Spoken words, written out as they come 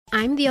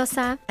I'm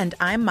Diosa. And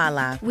I'm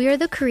Mala. We are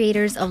the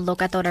creators of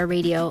Locatora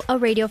Radio, a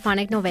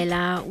radiophonic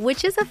novela,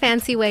 which is a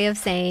fancy way of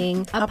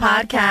saying a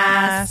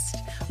podcast.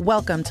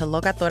 Welcome to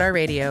Locatora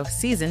Radio,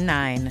 Season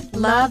 9.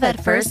 Love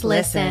at first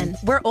listen.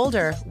 We're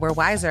older, we're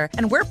wiser,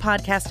 and we're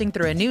podcasting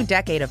through a new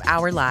decade of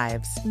our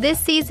lives. This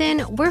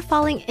season, we're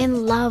falling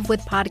in love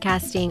with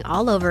podcasting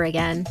all over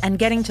again. And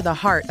getting to the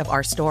heart of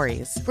our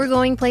stories. We're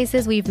going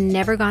places we've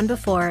never gone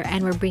before,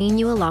 and we're bringing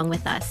you along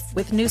with us.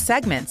 With new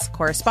segments,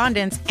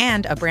 correspondence,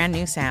 and a brand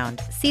new sound.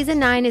 Season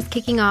 9 is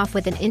kicking off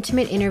with an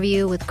intimate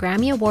interview with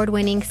Grammy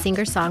Award-winning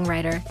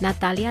singer-songwriter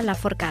Natalia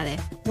Lafourcade.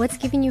 What's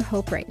giving you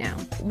hope right now?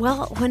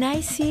 Well, when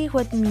I see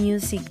what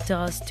music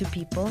does to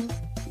people,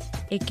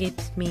 it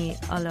gives me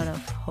a lot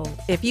of hope.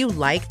 If you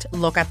liked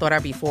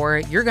Locatora before,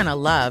 you're going to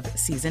love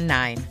Season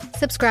 9.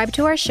 Subscribe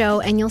to our show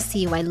and you'll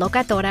see why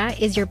Locatora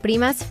is your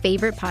prima's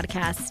favorite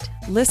podcast.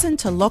 Listen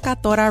to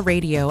Locatora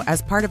Radio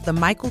as part of the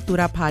My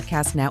Cultura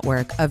Podcast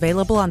Network,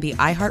 available on the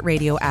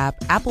iHeartRadio app,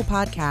 Apple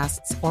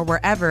Podcasts, or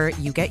wherever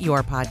you get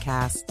your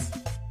podcasts.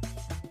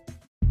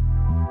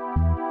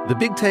 The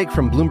Big Take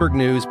from Bloomberg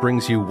News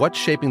brings you what's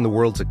shaping the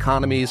world's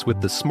economies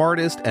with the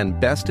smartest and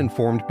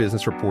best-informed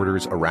business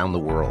reporters around the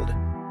world.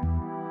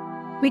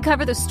 We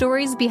cover the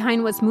stories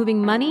behind what's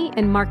moving money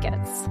and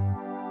markets,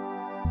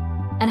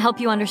 and help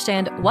you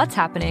understand what's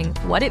happening,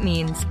 what it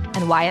means,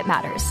 and why it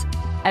matters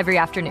every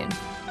afternoon.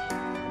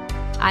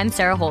 I'm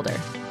Sarah Holder.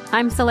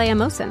 I'm Saleha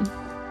Mohsen.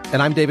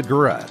 And I'm David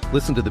Gura.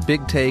 Listen to The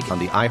Big Take on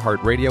the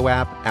iHeartRadio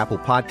app, Apple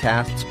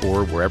Podcasts,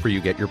 or wherever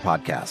you get your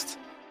podcasts.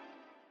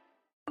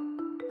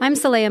 I'm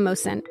Saleha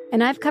Mohsen,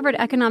 and I've covered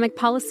economic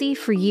policy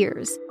for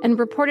years and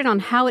reported on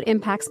how it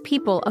impacts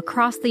people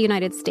across the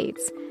United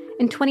States.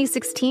 In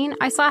 2016,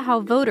 I saw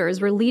how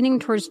voters were leaning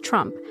towards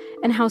Trump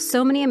and how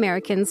so many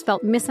Americans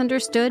felt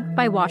misunderstood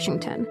by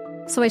Washington.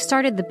 So I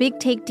started The Big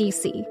Take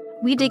DC.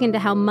 We dig into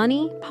how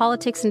money,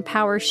 politics, and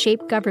power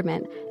shape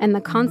government and the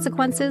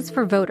consequences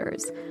for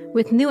voters.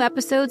 With new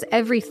episodes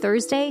every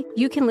Thursday,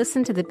 you can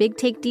listen to The Big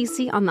Take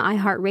DC on the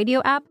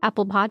iHeartRadio app,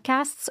 Apple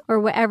Podcasts, or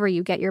wherever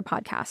you get your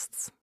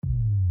podcasts.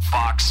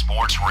 Fox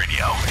Sports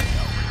Radio.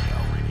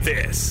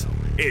 This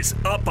is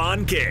Up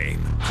on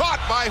Game. Caught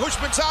by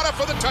Hushmanzada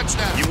for the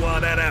touchdown. You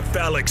want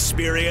NFL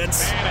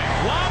experience?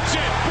 Manning lobs it.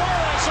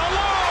 Burris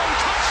alone.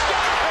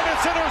 Touchdown. And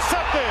it's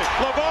intercepted.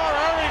 LeVar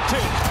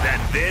Arrington. Then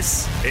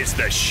this is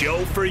the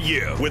show for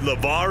you with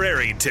LeVar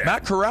Arrington.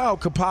 Matt Corral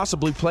could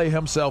possibly play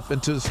himself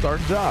into the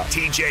starting job.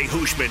 TJ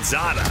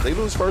Hushmanzada. They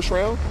lose first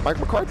round. Mike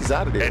McCarthy's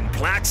out of there. And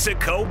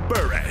Plaxico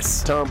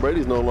Burris. Tom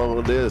Brady's no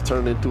longer there. It's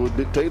turned into a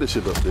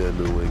dictatorship up there in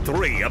New England.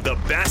 Three of the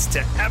best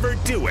to ever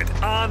do it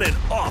on and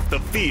off the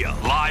field.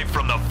 Live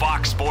from the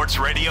Fox Sports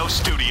Radio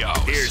studios.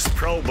 Here's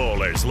Pro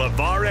Bowlers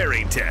LeVar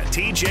Arrington,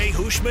 TJ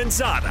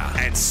Hushmanzada,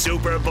 and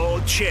Super Bowl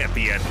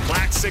champion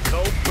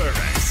Plaxico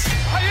Burris.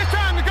 Are you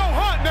time to go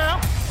hunt now?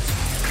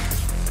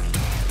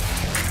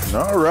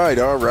 All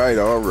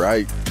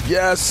right.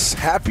 Yes,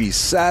 happy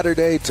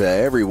Saturday to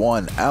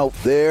everyone out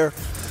there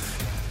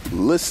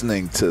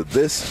listening to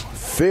this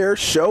fair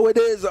show. It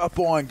is Up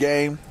on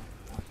Game.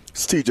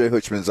 It's TJ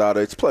Hushmanzada.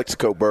 It's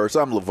Plexico Burris.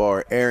 I'm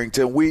LeVar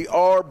Arrington. We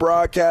are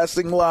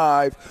broadcasting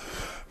live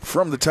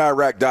from the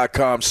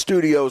TireRack.com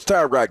studios.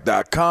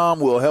 TireRack.com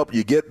will help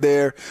you get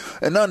there.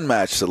 An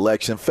unmatched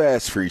selection,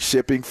 fast free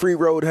shipping, free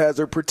road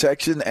hazard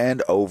protection,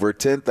 and over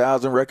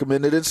 10,000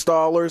 recommended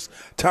installers.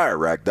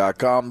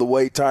 TireRack.com, the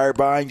way tire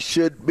buying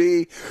should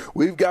be.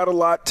 We've got a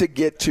lot to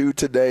get to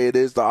today. It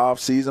is the off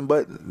season,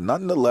 but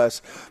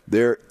nonetheless,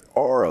 there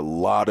are a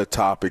lot of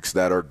topics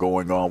that are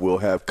going on. We'll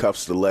have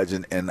Cuffs the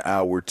Legend in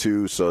hour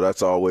 2, so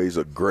that's always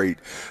a great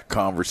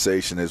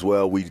conversation as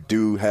well. We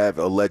do have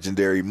a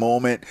legendary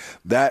moment.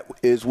 That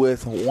is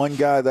with one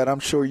guy that I'm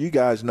sure you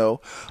guys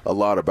know a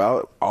lot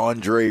about,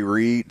 Andre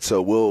Reed.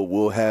 So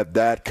we'll have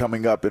that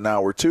coming up in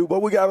hour 2,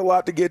 but we got a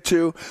lot to get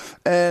to.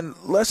 And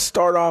let's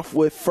start off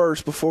with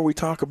first, before we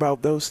talk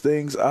about those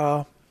things,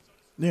 how's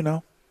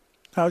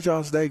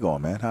y'all's day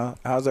going, man?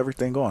 How's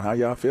everything going? How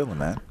y'all feeling,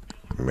 man?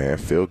 Man,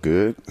 feel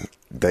good.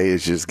 Day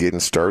is just getting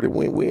started.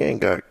 We ain't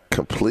got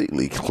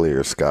completely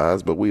clear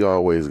skies, but we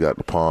always got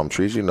the palm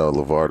trees. You know,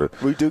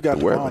 LeVar, we do got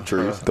the palm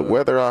trees. The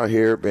weather out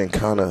here been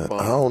kind of,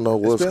 I don't know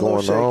what's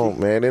going on,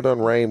 man. It done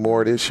rained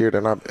more this year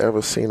than I've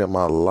ever seen in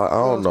my life. I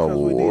don't know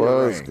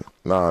what's.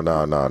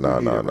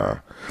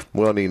 No.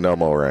 We don't need no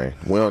more rain.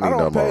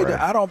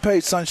 I don't pay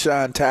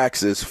sunshine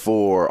taxes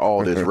for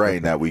all this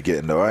rain that we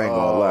getting, though. I ain't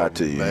going to lie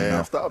to you.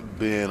 Man, stop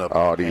being up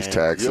all these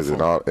taxes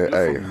and all.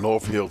 Hey, from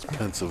North Hills,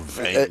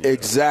 Pennsylvania.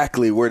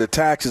 Exactly, where the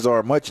taxes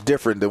are much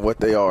different than what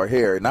they are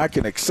here. And I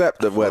can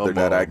accept the weather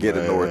that I get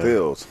in North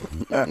Hills.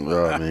 I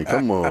mean,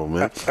 come on,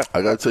 man.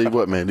 I got to tell you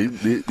what, man.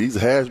 These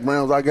hash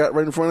browns I got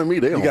right in front of me,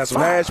 they You got some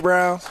hash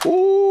browns?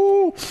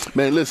 Ooh.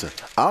 Man, listen,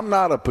 I'm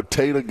not a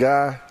potato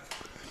guy.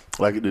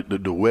 Like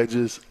the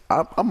wedges,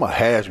 I'm a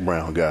hash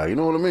brown guy. You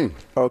know what I mean?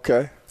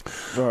 Okay.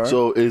 All right.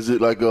 So is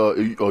it like, are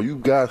you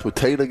guys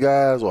potato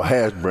guys or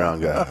hash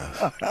brown guys?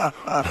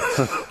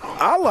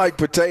 I like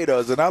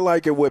potatoes, and I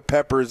like it with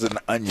peppers and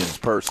onions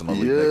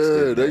personally.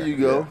 Yeah, there you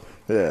go.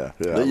 Yeah.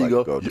 There you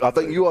go. I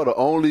think you are the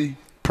only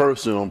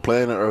person on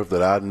planet Earth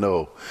that I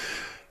know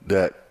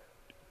that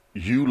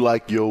you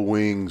like your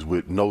wings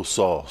with no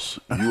sauce.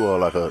 You are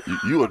like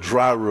you a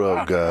dry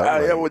rub guy.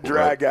 I am a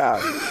dry guy.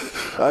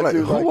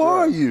 Who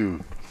are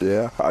you?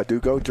 Yeah, I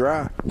do go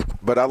dry,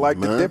 but I like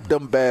to dip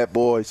them bad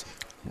boys,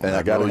 and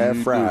I gotta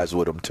have fries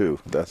with them too.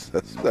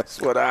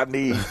 That's what I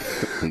need.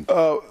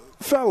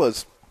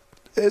 Fellas,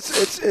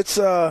 it's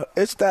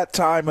that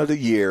time of the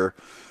year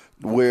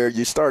where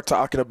you start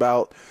talking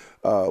about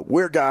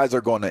where guys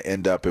are going to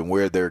end up and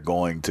where they're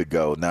going to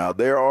go. Now,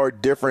 there are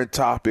different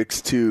topics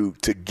to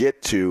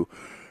get to,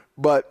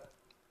 but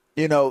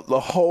you know, the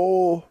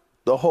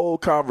whole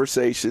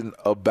conversation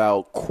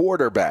about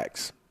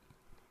quarterbacks.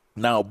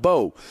 Now,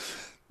 Bo,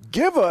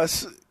 give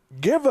us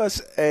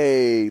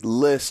a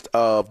list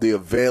of the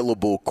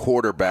available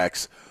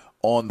quarterbacks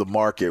on the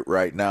market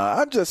right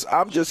now.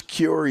 I'm just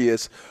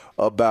curious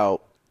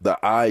about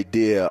the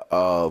idea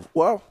of,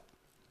 well,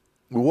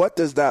 what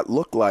does that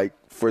look like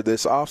for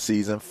this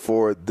offseason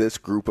for this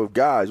group of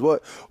guys?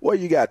 What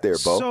you got there,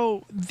 Bo?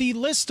 So the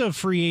list of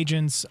free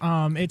agents,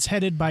 it's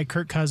headed by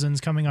Kirk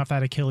Cousins coming off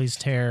that Achilles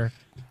tear,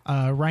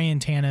 Ryan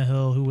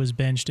Tannehill, who was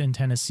benched in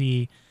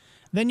Tennessee.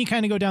 Then you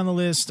kind of go down the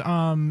list.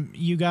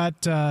 You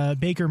got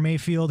Baker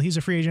Mayfield. He's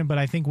a free agent, but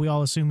I think we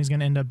all assume he's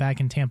going to end up back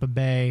in Tampa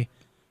Bay.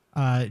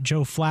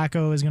 Joe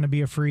Flacco is going to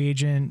be a free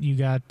agent. You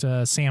got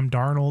Sam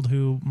Darnold,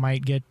 who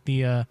might get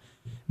the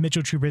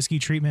Mitchell Trubisky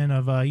treatment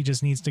of he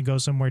just needs to go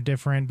somewhere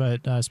different.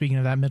 But speaking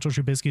of that, Mitchell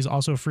Trubisky is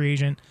also a free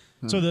agent.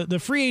 So the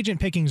free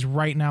agent pickings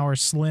right now are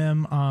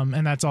slim,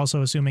 and that's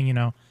also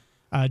assuming,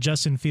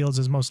 Justin Fields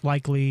is most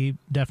likely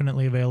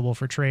definitely available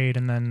for trade,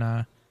 and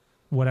then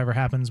whatever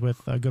happens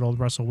with good old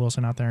Russell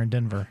Wilson out there in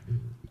Denver.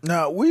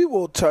 Now, we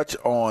will touch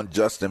on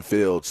Justin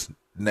Fields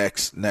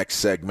next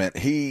segment.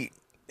 He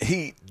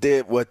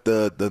did what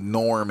the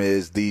norm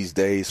is these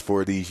days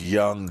for these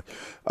young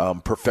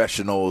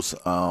professionals,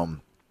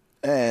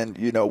 and,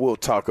 we'll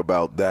talk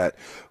about that.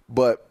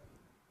 But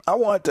I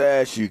wanted to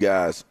ask you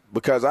guys,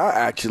 because I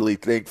actually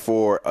think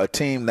for a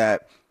team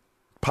that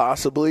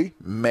possibly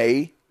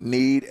may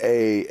need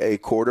a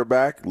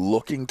quarterback,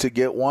 looking to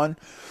get one,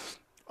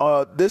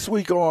 this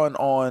week on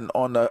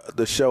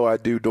the show I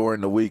do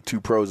during the week,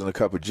 Two Pros and a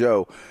Cup of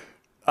Joe,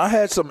 I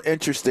had some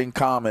interesting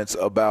comments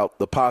about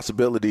the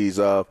possibilities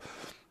of,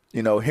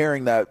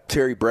 hearing that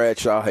Terry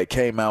Bradshaw had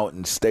came out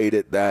and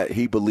stated that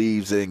he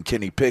believes in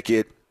Kenny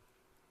Pickett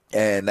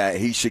and that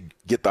he should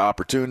get the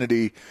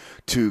opportunity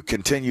to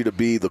continue to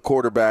be the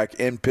quarterback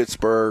in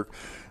Pittsburgh.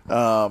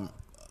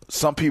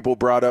 Some people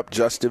brought up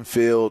Justin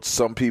Fields.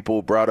 Some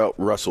people brought up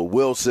Russell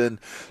Wilson.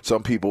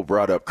 Some people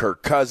brought up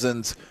Kirk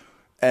Cousins.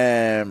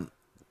 And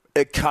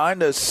it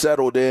kind of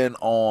settled in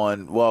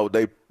on,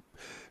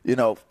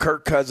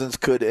 Kirk Cousins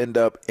could end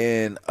up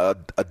in a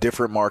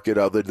different market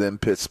other than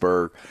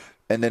Pittsburgh.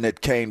 And then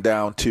it came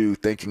down to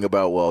thinking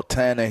about,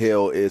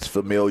 Tannehill is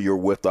familiar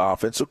with the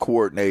offensive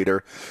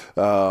coordinator.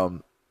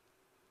 But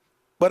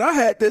I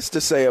had this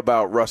to say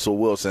about Russell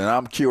Wilson.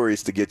 I'm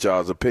curious to get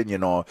y'all's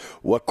opinion on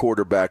what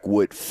quarterback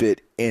would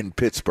fit in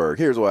Pittsburgh.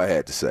 Here's what I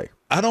had to say.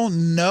 I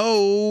don't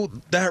know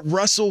that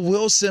Russell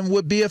Wilson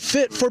would be a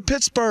fit for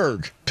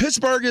Pittsburgh.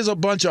 Pittsburgh is a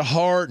bunch of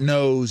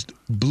hard-nosed,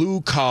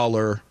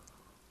 blue-collar,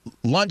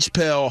 lunch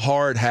pail,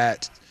 hard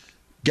hats,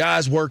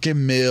 guys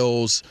working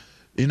mills.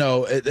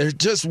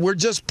 We're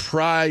just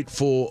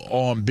prideful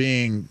on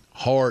being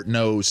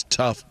hard-nosed,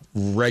 tough,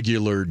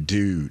 regular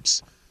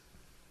dudes.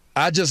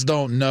 I just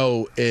don't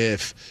know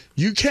if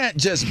you can't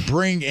just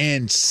bring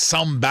in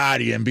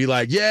somebody and be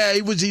like, yeah,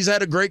 he's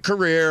had a great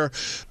career.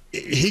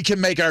 He can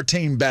make our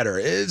team better.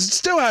 It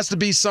still has to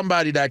be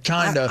somebody that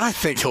kind of. I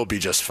think he'll be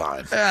just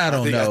fine. I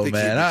don't know,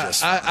 man.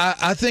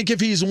 I think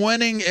if he's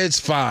winning, it's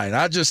fine.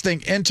 I just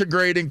think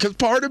integrating, because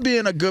part of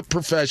being a good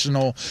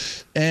professional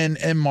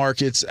in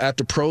markets at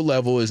the pro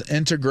level is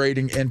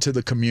integrating into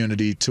the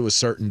community to a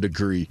certain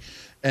degree.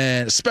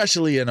 And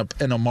especially in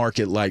a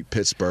market like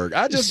Pittsburgh.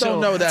 I just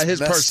don't know that his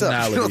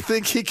personality. You don't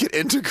think he could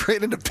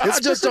integrate into Pittsburgh? I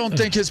just don't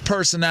think his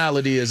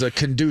personality is a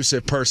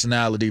conducive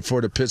personality for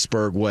the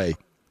Pittsburgh way.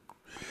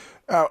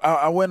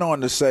 I went on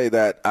to say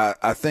that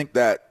I think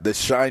that the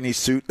shiny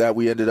suit that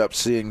we ended up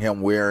seeing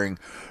him wearing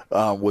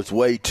was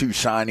way too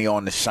shiny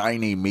on the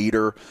shiny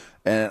meter.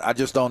 And I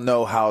just don't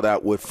know how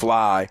that would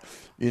fly,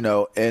 in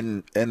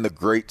the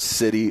great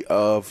city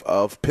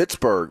of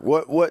Pittsburgh.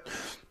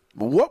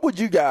 What would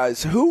you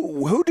guys,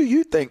 who do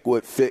you think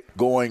would fit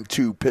going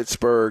to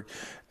Pittsburgh,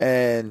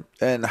 and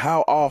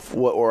how off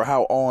or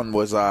how on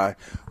was I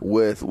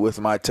with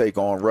my take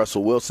on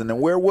Russell Wilson, and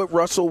where would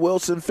Russell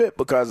Wilson fit?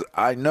 Because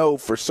I know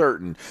for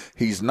certain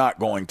he's not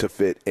going to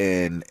fit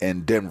in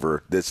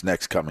Denver this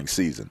next coming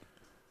season.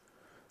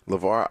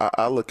 LeVar,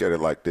 I look at it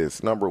like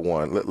this. Number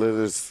one,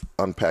 let's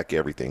unpack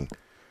everything.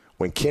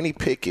 When Kenny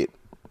Pickett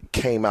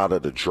came out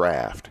of the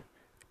draft,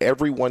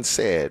 everyone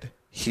said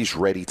he's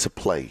ready to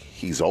play.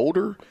 He's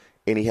older,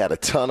 and he had a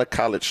ton of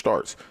college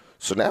starts.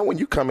 So now when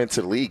you come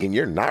into the league and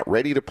you're not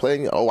ready to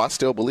play, I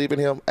still believe in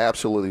him?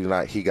 Absolutely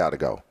not. He got to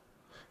go.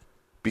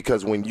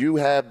 Because when you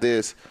have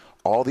this,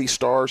 all these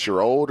stars,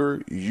 you're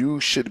older, you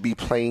should be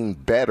playing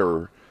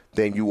better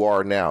than you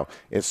are now.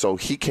 And so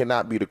he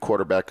cannot be the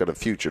quarterback of the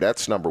future.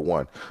 That's number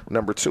one.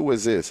 Number two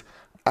is this.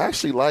 I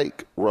actually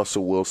like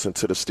Russell Wilson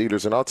to the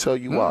Steelers, and I'll tell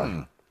you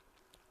why.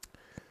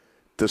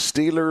 The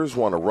Steelers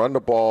want to run the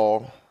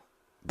ball.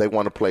 They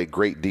want to play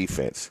great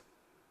defense.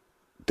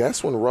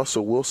 That's when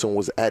Russell Wilson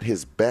was at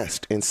his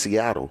best in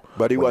Seattle.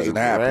 But he wasn't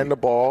happy. They ran the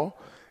ball,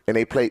 and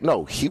they played.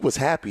 No, he was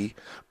happy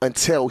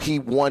until he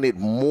wanted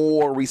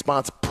more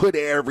response. Put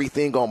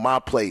everything on my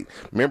plate.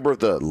 Remember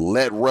the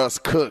let Russ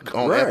cook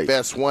on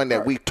FS1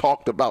 that we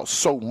talked about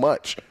so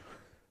much?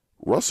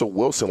 Russell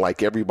Wilson,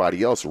 like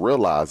everybody else,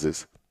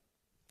 realizes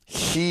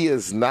he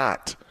is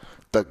not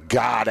the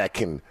guy that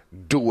can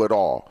do it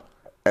all.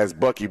 As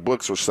Bucky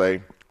Brooks would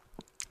say,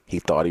 he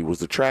thought he was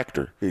the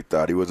tractor. He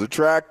thought he was a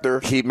tractor.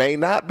 He may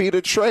not be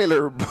the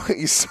trailer, but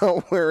he's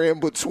somewhere in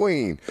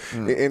between.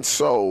 And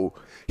so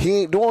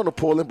he ain't doing the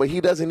pulling, but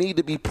he doesn't need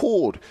to be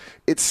pulled.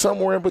 It's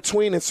somewhere in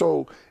between. And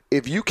so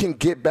if you can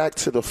get back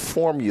to the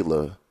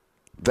formula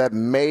that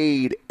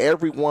made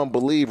everyone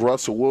believe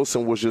Russell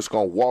Wilson was just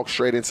going to walk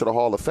straight into the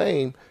Hall of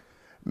Fame,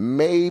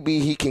 maybe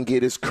he can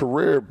get his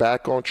career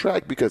back on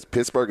track because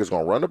Pittsburgh is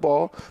going to run the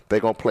ball. They're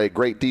going to play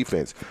great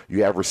defense.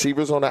 You have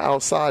receivers on the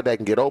outside that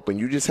can get open.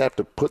 You just have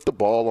to put the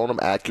ball on them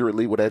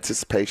accurately with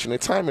anticipation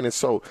and timing. And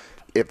so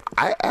if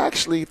I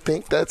actually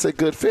think that's a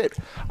good fit.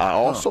 I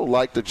also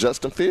like the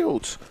Justin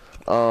Fields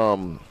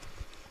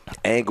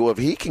angle. If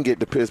he can get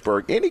to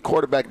Pittsburgh, any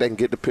quarterback that can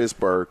get to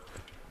Pittsburgh,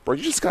 bro,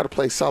 you just got to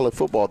play solid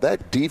football.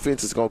 That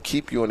defense is going to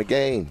keep you in the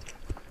game.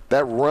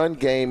 That run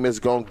game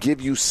is going to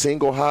give you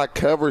single high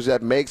coverage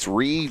that makes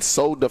reads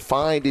so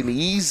defined and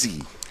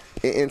easy.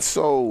 And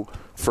so,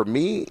 for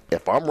me,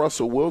 if I'm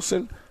Russell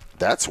Wilson,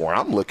 that's where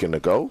I'm looking to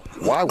go.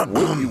 Why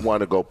would you want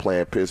to go play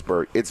in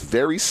Pittsburgh? It's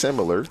very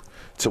similar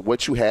to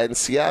what you had in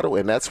Seattle,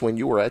 and that's when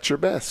you were at your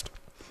best.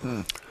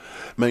 Man,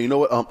 you know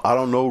what? I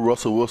don't know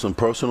Russell Wilson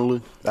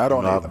personally. I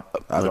don't either.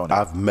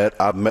 I've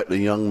met the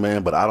young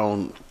man, but I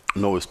don't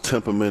know his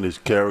temperament, his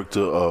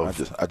character.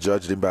 I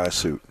judged him by a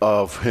suit.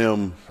 Of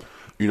him,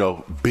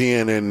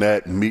 being in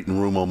that meeting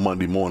room on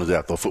Monday mornings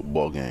after a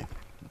football game.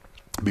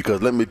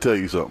 Because let me tell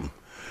you something.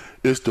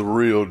 It's the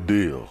real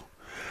deal.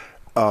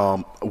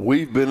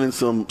 We've been in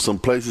some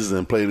places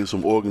and played in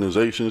some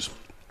organizations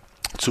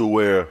to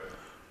where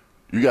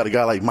you got a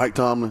guy like Mike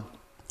Tomlin.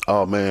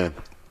 Oh, man,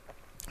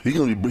 he's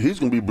gonna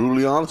be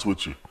brutally honest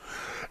with you.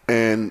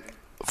 And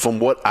from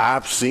what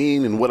I've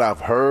seen and what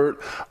I've heard,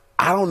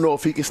 I don't know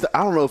if he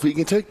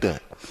can take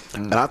that.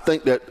 And I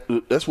think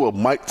that's what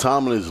Mike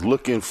Tomlin is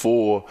looking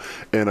for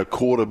in a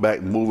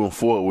quarterback moving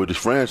forward with his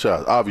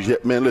franchise. Obviously,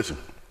 man, listen,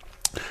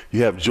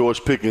 you have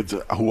George Pickens,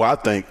 who I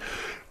think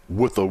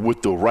with the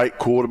right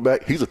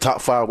quarterback, he's a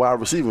top 5 wide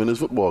receiver in this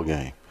football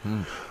game.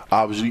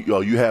 Obviously,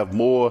 you have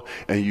Moore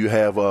and you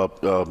have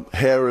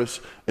Harris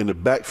in the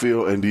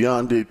backfield and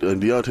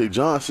Deontay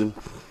Johnson.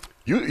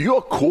 You're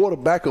a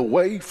quarterback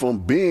away from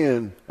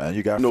being. And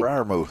you got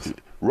Freiermuth.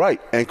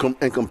 Right, and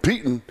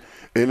competing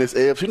in this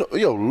AFC.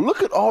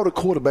 Look at all the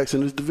quarterbacks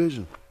in this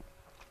division.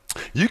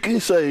 You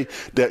can say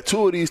that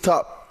two of these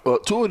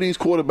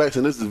quarterbacks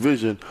in this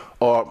division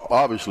are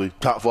obviously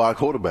top 5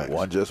 quarterbacks.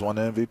 One just won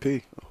the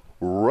MVP.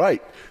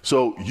 Right.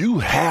 So you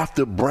have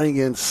to bring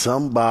in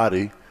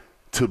somebody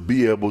to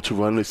be able to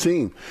run the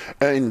team.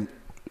 And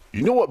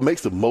you know what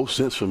makes the most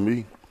sense for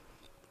me?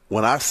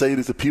 When I say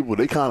this to people,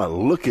 they kind of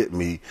look at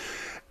me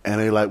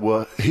and they're like,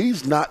 well,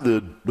 he's not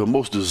the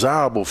most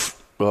desirable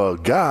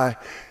guy,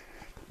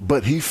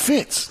 but he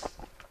fits.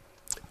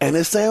 And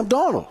it's Sam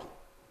Darnold.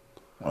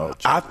 Oh,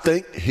 I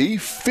think he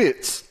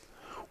fits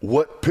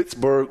what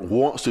Pittsburgh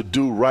wants to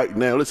do right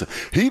now. Listen,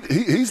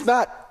 he's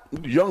not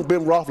young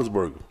Ben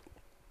Roethlisberger.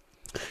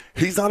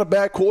 He's not a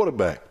bad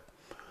quarterback.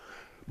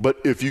 But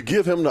if you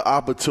give him the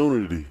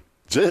opportunity,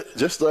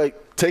 just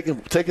like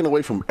taking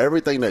away from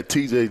everything that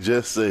TJ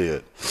just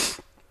said,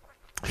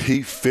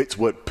 he fits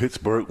what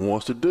Pittsburgh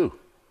wants to do.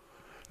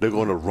 They're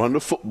going to run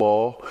the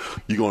football.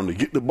 You're going to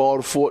get the ball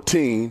to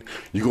 14.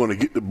 You're going to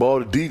get the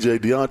ball to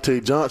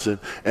Deontay Johnson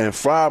and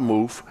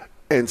Freiermuth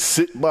and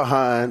sit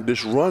behind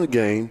this run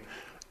game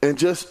and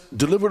just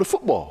deliver the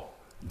football.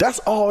 That's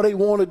all they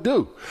want to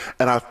do.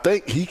 And I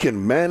think he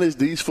can manage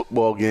these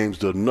football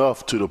games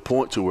enough to the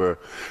point to where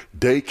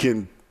they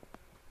can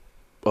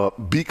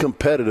be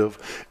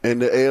competitive in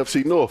the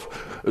AFC North.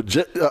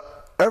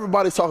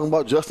 Everybody's talking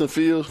about Justin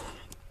Fields.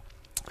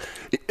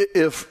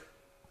 If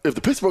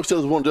the Pittsburgh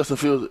Steelers want Justin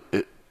Fields,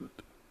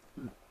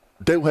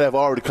 they would have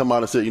already come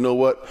out and said, you know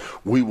what,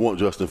 we want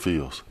Justin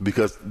Fields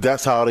because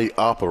that's how they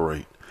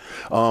operate.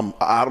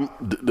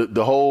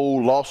 The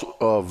whole Las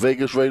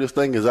Vegas Raiders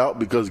thing is out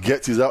because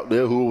Getsy's out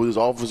there, who was his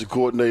offensive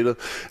coordinator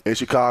in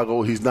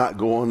Chicago. He's not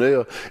going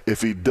there.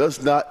 If he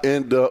does not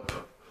end up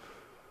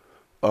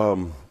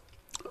Sam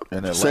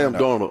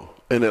Darnold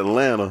in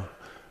Atlanta,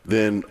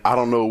 then I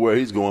don't know where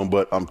he's going,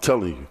 but I'm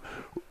telling you,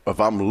 if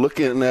I'm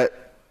looking at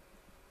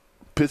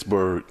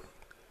Pittsburgh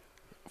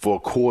for a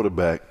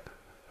quarterback,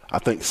 I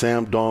think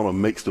Sam Darnold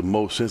makes the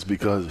most sense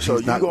because so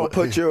he's not going to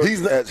put your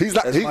he's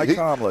not Mike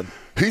Tomlin.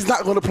 He's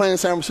not going to play in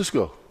San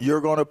Francisco.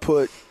 You're going to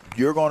put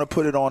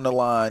it on the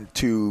line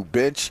to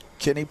bench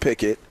Kenny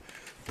Pickett,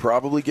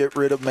 probably get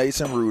rid of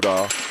Mason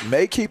Rudolph,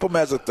 may keep him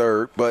as a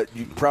third, but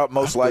you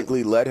most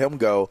likely let him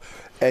go,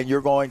 and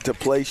you're going to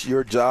place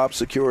your job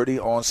security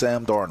on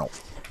Sam Darnold.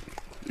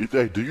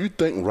 Do you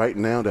think right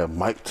now that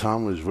Mike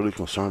Tomlin is really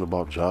concerned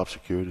about job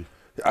security?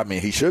 I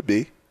mean, he should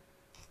be.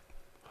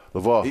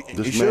 LeVar,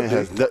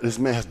 this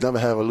man has never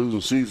had a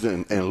losing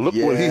season, and look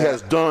what he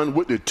has done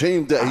with the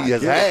team that he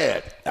has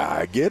had.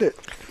 I get it.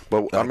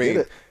 But, I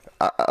mean,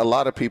 a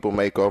lot of people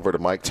make over that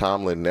Mike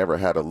Tomlin never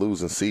had a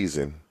losing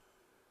season,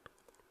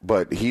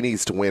 but he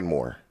needs to win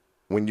more.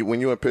 When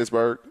you in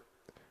Pittsburgh,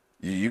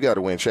 you got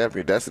to win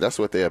champion. That's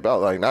what they're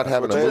about. Like, not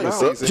having a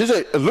losing season.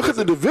 JJ, look at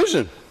the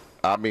division.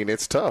 I mean,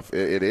 it's tough.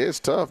 It is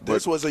tough.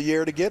 This was a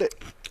year to get it.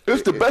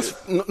 It's the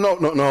best.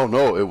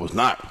 No, it was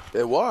not.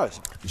 It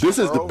was. This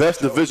is the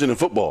best division in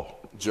football.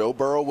 Joe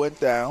Burrow went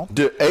down.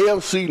 The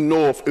AFC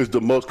North is the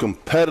most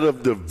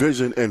competitive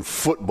division in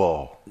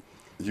football.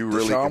 You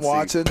really Deshaun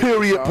Watson.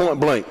 Period. Point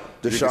blank.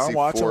 Deshaun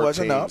Watson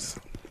wasn't up.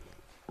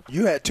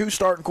 You had 2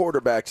 starting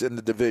quarterbacks in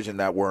the division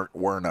that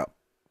weren't up,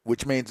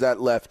 which means that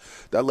left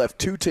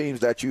 2 teams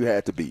that you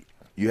had to beat.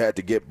 You had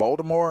to get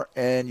Baltimore,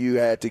 and you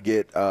had to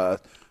get that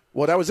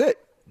was it.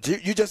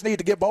 You just need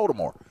to get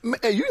Baltimore. Man,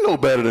 you know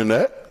better than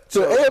that. The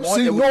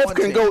AFC North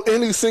can go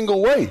any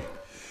single way,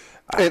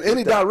 in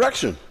any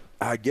direction.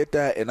 I get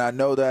that, and I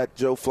know that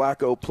Joe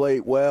Flacco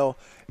played well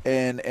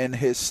in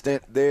his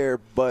stint there,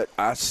 but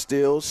I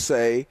still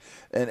say,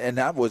 and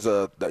that was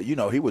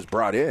he was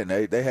brought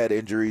in. They had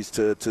injuries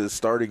to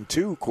starting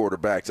 2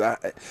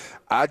 quarterbacks.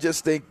 I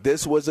just think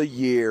this was a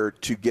year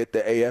to get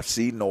the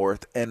AFC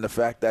North, and the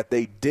fact that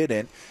they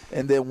didn't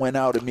and then went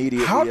out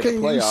immediately How in the playoffs. How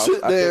can you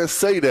sit there and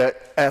say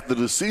that after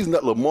the season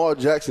that Lamar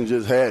Jackson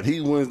just had, he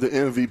wins the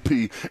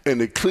MVP,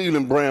 and the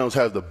Cleveland Browns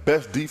have the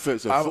best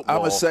defense in football? I'm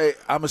gonna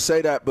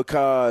say that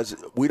because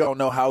we don't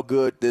know how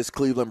good this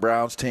Cleveland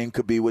Browns team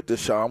could be with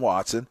Deshaun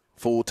Watson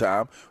full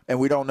time, and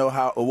we don't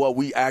know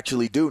we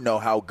actually do know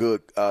how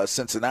good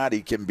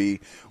Cincinnati can be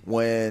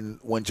when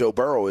Joe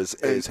Burrow is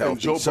healthy. And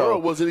Joe Burrow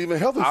wasn't even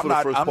healthy for the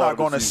first part of the season. I'm not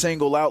going to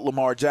single out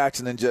Lamar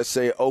Jackson and just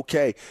say,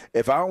 okay,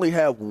 if I only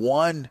have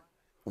one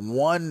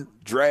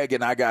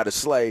dragon I got to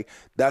slay,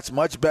 that's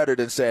much better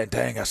than saying,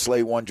 dang, I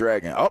slay 1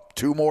 dragon.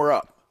 2 more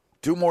up,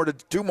 2 more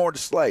to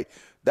slay.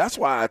 That's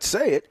why I'd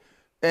say it.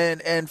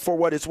 And for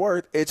what it's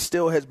worth, it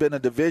still has been a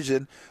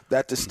division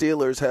that the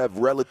Steelers have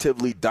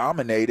relatively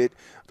dominated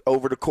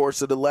over the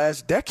course of the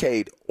last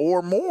decade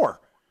or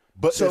more.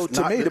 But so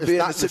to me, to be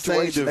in the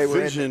situation they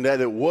were in, that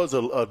it was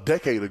a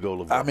decade ago,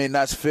 LeVar. I mean,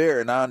 that's fair,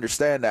 and I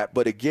understand that.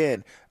 But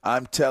again,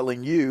 I'm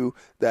telling you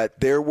that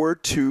there were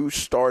 2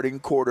 starting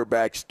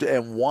quarterbacks,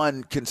 and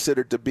one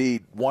considered to be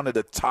one of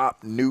the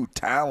top new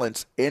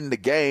talents in the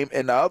game,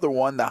 and the other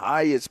one, the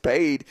highest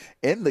paid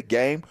in the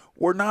game,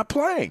 were not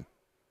playing.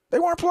 They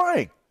weren't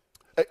playing.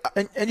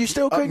 And you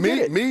still couldn't get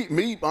it.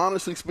 Me,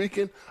 honestly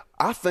speaking,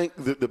 I think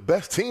that the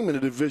best team in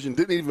the division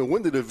didn't even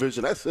win the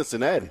division. That's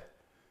Cincinnati.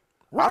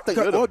 I think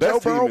they're the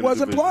best Joe Burrow team in the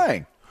wasn't division.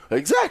 playing.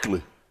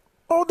 Exactly.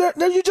 Oh, there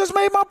you just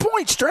made my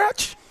point,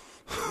 Stretch.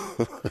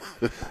 All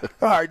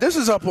right, this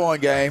is Up On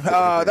Game.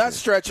 That's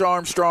Stretch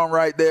Armstrong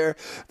right there.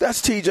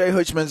 That's TJ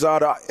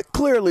Hushmanzada.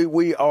 Clearly,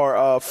 we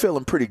are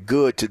feeling pretty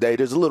good today.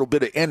 There's a little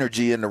bit of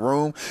energy in the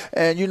room.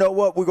 And you know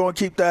what? We're going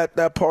to keep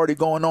that party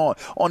going on.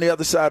 On the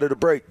other side of the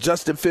break,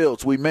 Justin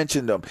Fields, we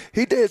mentioned him.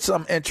 He did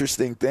some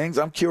interesting things.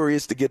 I'm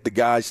curious to get the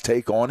guys'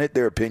 take on it,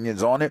 their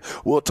opinions on it.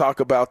 We'll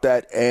talk about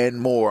that and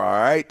more, all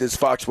right? This is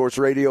Fox Sports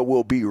Radio.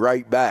 We'll be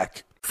right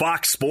back.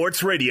 Fox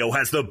Sports Radio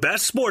has the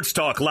best sports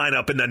talk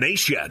lineup in the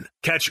nation.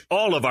 Catch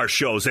all of our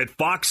shows at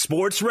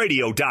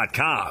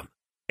foxsportsradio.com.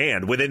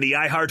 And within the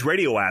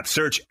iHeartRadio app,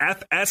 search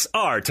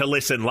FSR to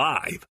listen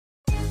live.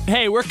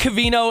 Hey, we're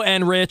Covino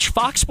and Rich,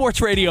 Fox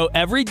Sports Radio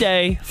every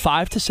day,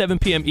 5 to 7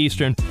 p.m.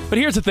 Eastern. But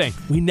here's the thing.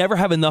 We never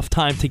have enough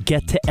time to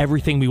get to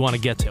everything we want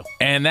to get to.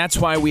 And that's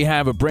why we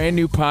have a brand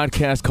new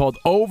podcast called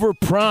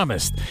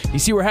Overpromised. You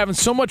see, we're having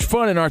so much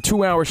fun in our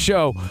 2-hour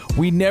show,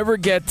 we never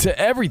get to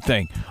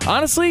everything.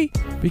 Honestly,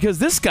 because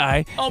this guy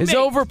is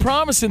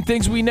overpromising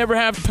things we never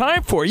have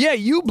time for. Yeah,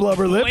 you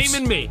blubber lips.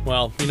 Blaming me.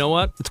 Well, you know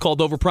what? It's called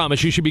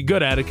Overpromise. You should be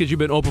good at it because you've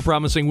been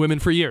overpromising women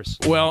for years.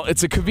 Well,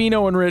 it's a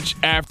Covino and Rich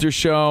after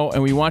show,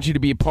 and we want you to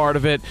be a part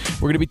of it.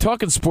 We're going to be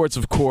talking sports,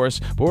 of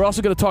course, but we're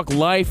also going to talk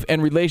life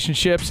and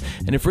relationships.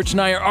 And if Rich and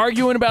I are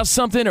arguing about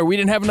something or we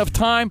didn't have enough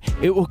time,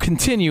 it will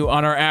continue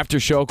on our after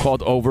show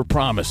called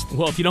Overpromised.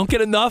 Well, if you don't get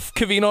enough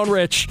Covino and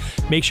Rich,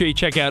 make sure you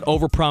check out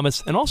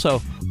Overpromised, and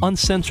also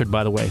uncensored,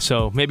 by the way.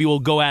 So maybe we'll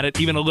go at it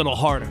even a little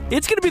harder.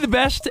 It's going to be the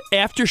best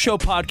after show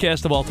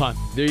podcast of all time.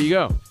 There you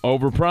go.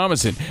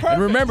 Overpromising. Perfect.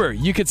 And remember,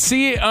 you could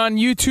see it on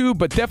YouTube,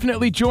 but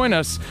definitely join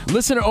us.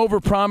 Listen to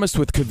Overpromised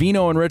with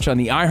Covino and Rich on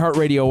the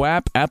iHeartRadio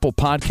app, Apple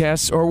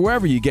Podcasts, or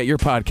wherever you get your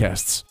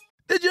podcasts.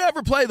 Did you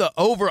ever play the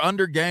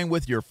over-under game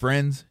with your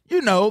friends?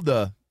 You know,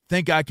 the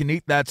think I can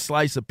eat that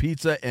slice of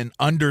pizza in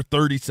under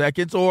 30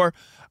 seconds, or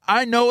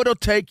I know it'll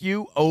take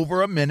you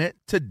over a minute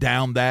to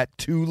down that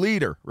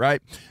 2-liter,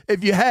 right?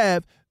 If you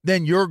have,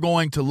 then you're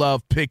going to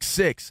love Pick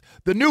 6,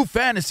 the new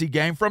fantasy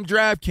game from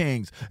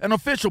DraftKings, an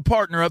official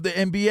partner of the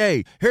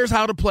NBA. Here's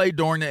how to play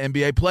during the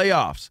NBA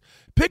playoffs.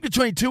 Pick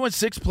between 2 and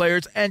 6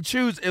 players and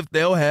choose if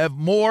they'll have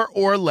more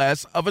or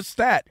less of a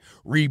stat,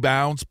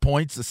 rebounds,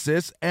 points,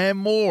 assists, and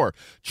more.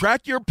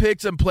 Track your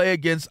picks and play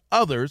against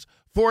others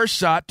for a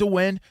shot to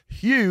win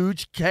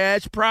huge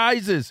cash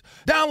prizes.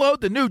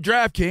 Download the new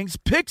DraftKings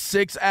Pick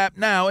 6 app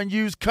now and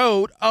use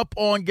code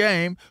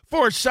UPONGAME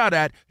for a shot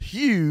at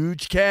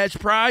huge cash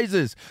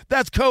prizes.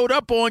 That's code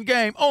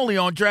UPONGAME only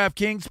on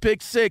DraftKings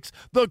Pick 6.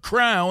 The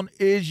crown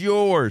is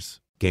yours.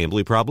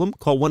 Gambling problem?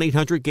 Call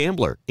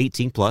 1-800-GAMBLER.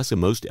 18 plus in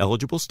most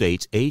eligible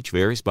states. Age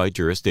varies by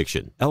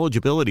jurisdiction.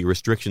 Eligibility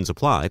restrictions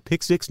apply.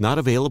 Pick 6 not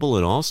available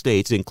in all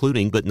states,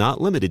 including but not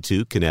limited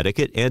to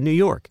Connecticut and New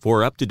York.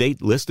 For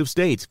up-to-date list of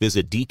states,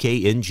 visit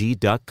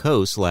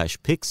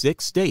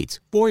dkng.co/pick6states.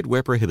 Void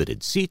where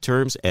prohibited. See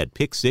terms at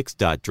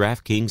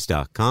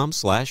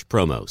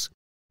pick6.draftkings.com/promos.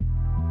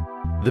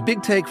 The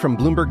Big Take from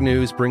Bloomberg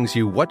News brings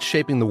you what's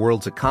shaping the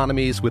world's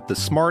economies with the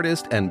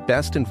smartest and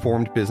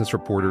best-informed business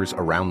reporters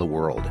around the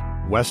world.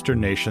 Western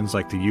nations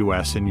like the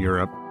U.S. and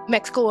Europe.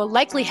 Mexico will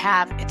likely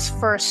have its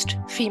first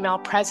female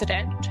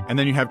president. And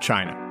then you have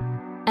China.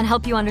 And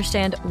help you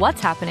understand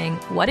what's happening,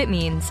 what it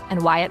means,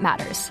 and why it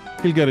matters.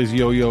 He'll get his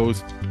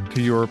yo-yos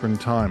to Europe in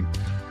time.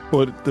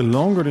 But the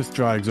longer this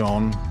drags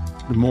on,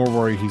 the more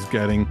worry he's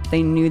getting.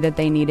 They knew that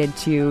they needed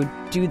to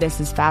do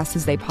this as fast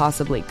as they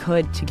possibly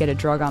could to get a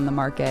drug on the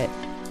market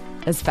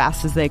as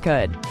fast as they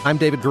could. I'm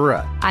David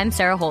Gura. I'm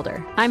Sarah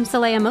Holder. I'm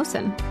Saleha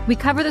Mohsen. We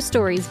cover the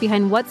stories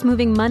behind what's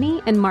moving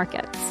money and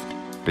markets.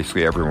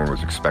 Basically, everyone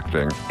was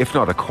expecting, if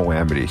not a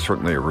calamity,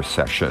 certainly a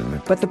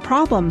recession. But the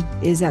problem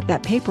is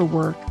that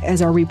paperwork,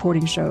 as our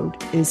reporting showed,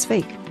 is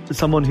fake. As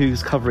someone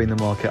who's covering the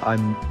market,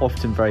 I'm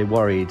often very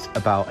worried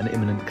about an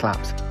imminent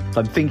collapse.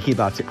 I'm thinking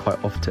about it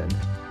quite often.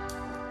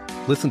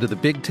 Listen to The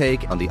Big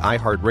Take on the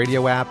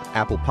iHeartRadio app,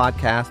 Apple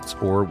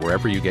Podcasts, or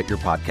wherever you get your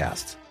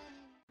podcasts.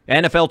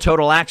 NFL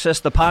Total Access,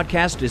 the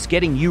podcast, is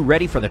getting you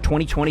ready for the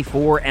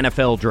 2024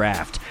 NFL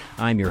Draft.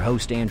 I'm your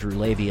host, Andrew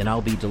Levy, and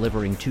I'll be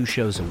delivering 2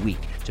 shows a week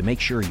to make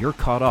sure you're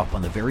caught up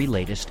on the very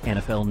latest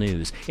NFL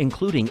news,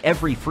 including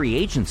every free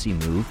agency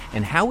move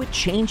and how it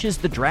changes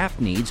the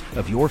draft needs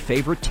of your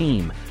favorite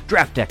team.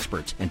 Draft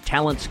experts and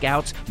talent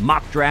scouts,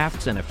 mock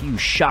drafts, and a few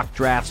shock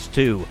drafts,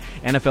 too.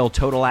 NFL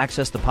Total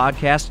Access, the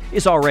podcast,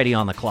 is already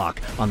on the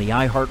clock on the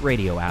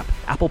iHeartRadio app,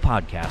 Apple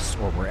Podcasts,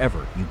 or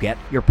wherever you get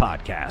your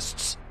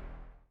podcasts.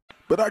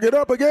 But I get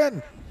up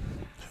again.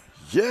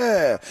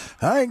 Yeah,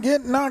 I ain't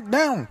getting knocked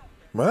down,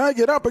 but I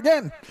get up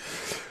again.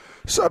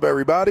 What's up,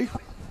 everybody?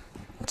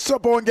 What's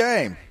up on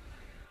game?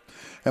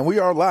 And we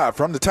are live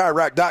from the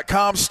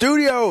TireRack.com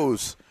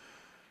studios.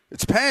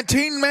 It's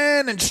Pantene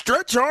Man and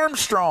Stretch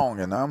Armstrong,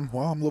 and I'm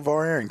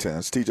LeVar Arrington.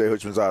 It's TJ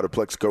Hutchman's out of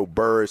Plexico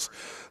Burris.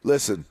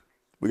 Listen,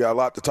 we got a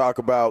lot to talk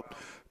about,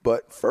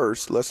 but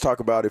first, let's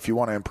talk about if you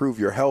want to improve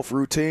your health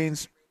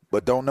routines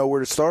but don't know where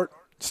to start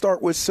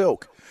with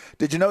Silk.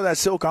 Did you know that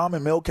Silk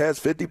almond milk has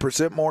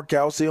 50% more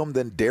calcium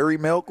than dairy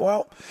milk?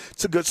 Well,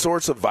 it's a good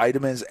source of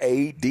vitamins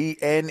A, D,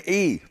 and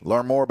E.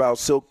 Learn more about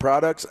Silk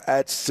products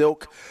at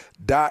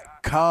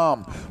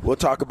silk.com. We'll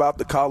talk about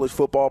the college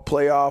football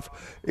playoff.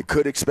 It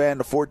could expand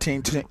to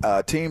 14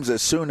 teams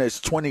as soon as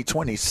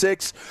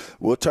 2026.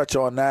 We'll touch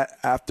on that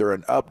after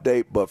an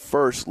update. But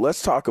first,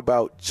 let's talk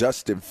about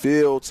Justin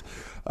Fields.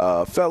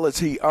 Fellas,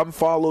 he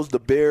unfollows the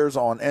Bears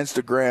on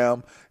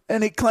Instagram,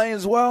 and he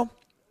claims,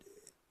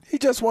 he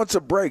just wants a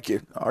break.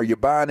 Are you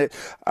buying it?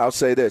 I'll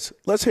say this.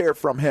 Let's hear it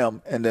from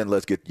him, and then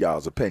let's get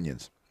y'all's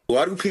opinions.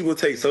 Why do people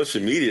take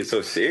social media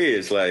so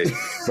serious? Like,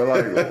 but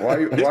why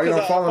you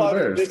don't follow the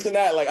Bears? This and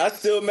that. Like, I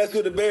still mess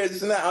with the Bears.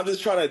 This and that. I'm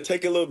just trying to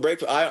take a little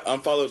break. I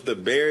unfollow the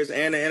Bears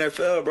and the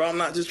NFL, bro. I'm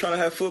not just trying to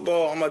have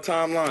football on my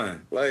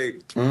timeline.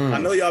 Like, I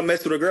know y'all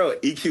mess with a girl,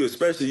 EQ,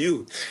 especially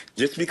you.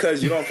 Just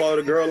because you don't follow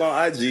the girl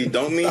on IG,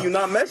 don't mean you're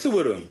not messing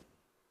with them.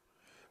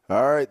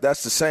 All right,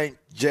 that's the St.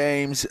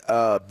 James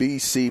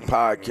BC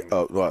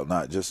podcast.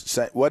 Not just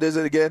St. What is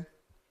it again?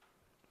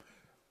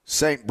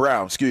 St.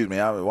 Brown. Excuse me.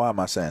 Why am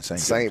I saying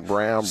St. St.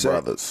 Brown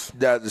Brothers?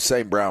 Yeah, the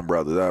St. Brown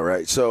Brothers. All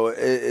right. So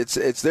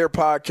it's their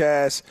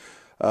podcast.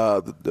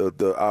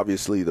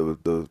 Obviously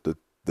the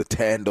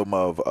tandem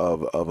of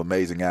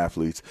amazing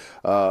athletes.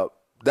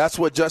 That's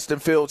what Justin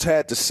Fields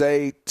had to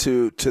say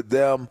to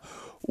them.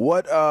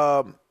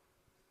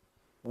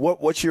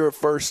 What's your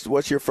first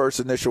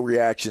initial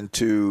reaction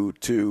to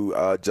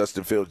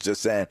Justin Fields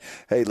just saying,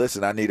 "Hey,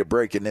 listen, I need a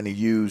break," and then he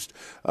used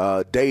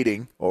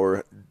dating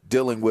or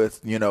dealing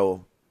with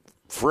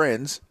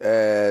friends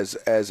as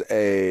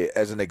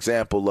an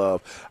example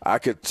of, I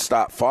could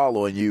stop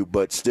following you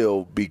but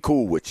still be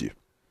cool with you.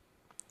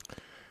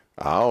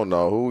 I don't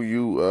know who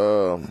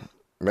you.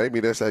 Maybe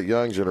that's that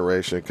young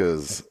generation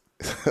because.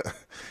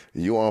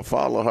 You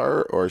unfollow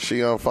her or she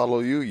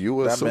unfollow you,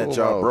 you that assume. That meant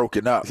y'all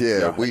broken up.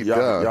 Yeah, we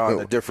done. Y'all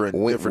in a different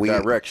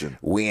direction.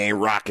 We ain't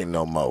rocking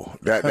no more.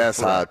 That's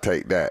how I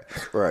take that.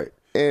 Right.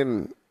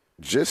 And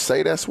just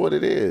say that's what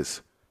it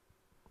is.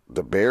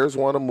 The Bears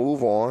want to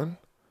move on.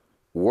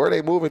 Where are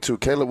they moving to?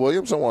 Caleb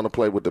Williams don't want to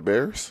play with the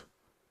Bears.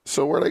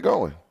 So where are they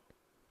going?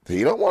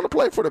 He don't want to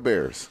play for the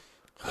Bears.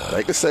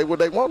 They can say what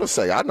they want to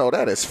say. I know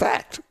that. It's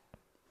fact.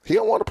 He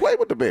don't want to play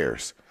with the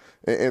Bears.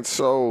 And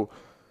so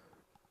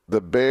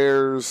the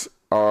Bears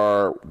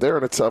they're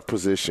in a tough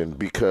position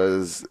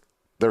because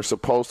they're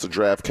supposed to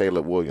draft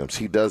Caleb Williams.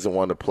 He doesn't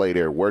want to play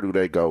there. Where do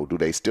they go? Do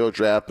they still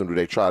draft him? Do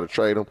they try to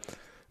trade him?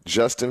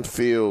 Justin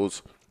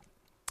Fields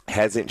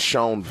hasn't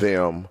shown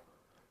them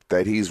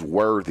that he's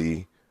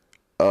worthy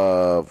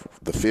of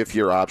the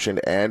fifth-year option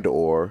and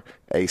or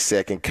a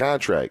second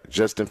contract.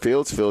 Justin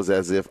Fields feels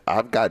as if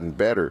I've gotten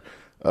better.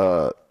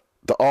 The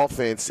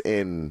offense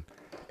and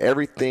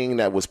everything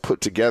that was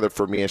put together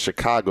for me in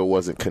Chicago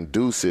wasn't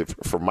conducive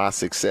for my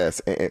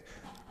success. And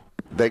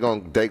they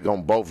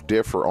gonna both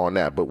differ on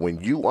that. But when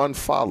you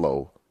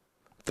unfollow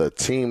the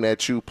team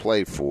that you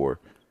play for,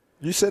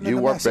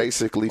 you are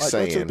basically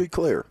saying, let's be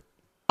clear,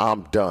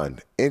 I'm done.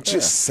 And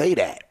just say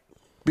that.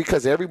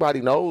 Because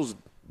everybody knows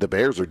the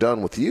Bears are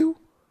done with you.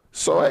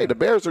 So, hey, the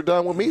Bears are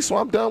done with me, so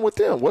I'm done with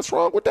them. What's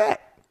wrong with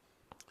that?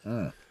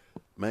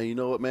 Man, you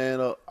know what,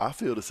 man? I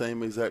feel the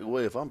same exact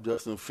way. If I'm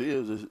Justin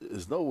Fields,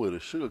 it's nowhere to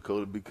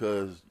sugarcoat it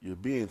because you're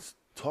being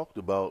talked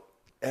about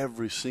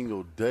every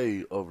single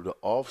day of the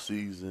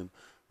offseason,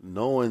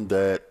 knowing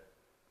that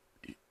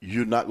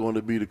you're not going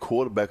to be the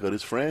quarterback of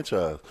this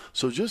franchise.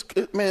 So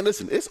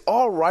listen, it's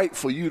all right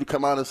for you to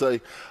come out and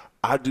say,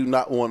 I do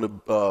not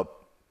want to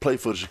play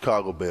for the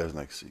Chicago Bears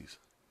next season.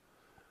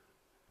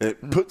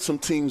 And put some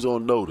teams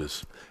on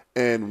notice.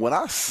 And when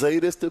I say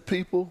this to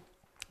people,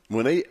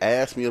 when they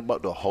ask me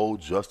about the whole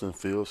Justin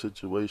Fields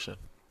situation,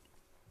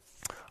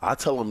 I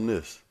tell them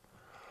this.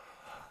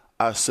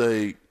 I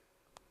say,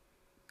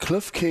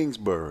 Cliff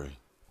Kingsbury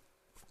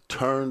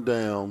turned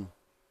down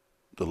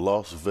the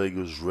Las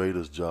Vegas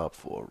Raiders job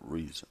for a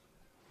reason.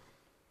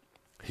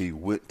 He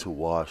went to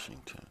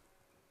Washington.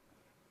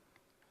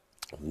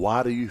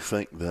 Why do you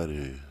think that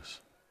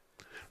is?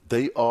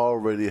 They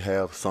already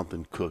have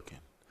something cooking.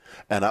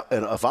 And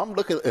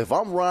if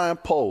I'm Ryan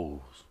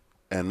Poles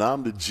and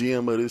I'm the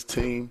GM of this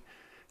team,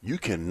 you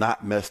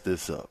cannot mess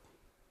this up.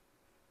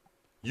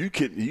 You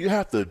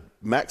have to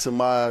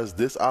maximize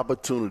this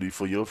opportunity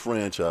for your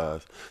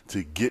franchise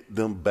to get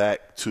them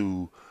back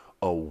to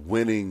a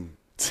winning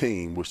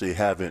team, which they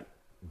haven't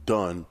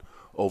done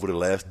over the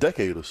last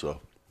decade or so.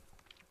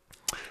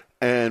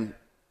 And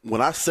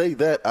when I say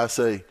that, I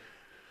say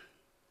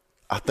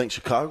I think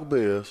Chicago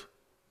Bears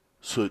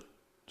should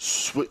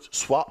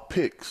swap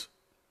picks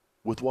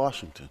with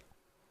Washington.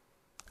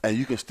 And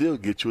you can still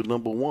get you a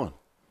number one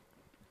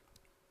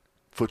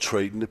for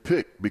trading the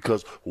pick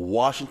because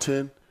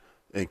Washington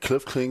and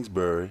Cliff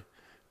Kingsbury,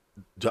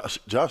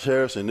 Josh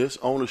Harris and this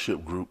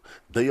ownership group,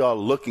 they are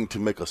looking to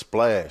make a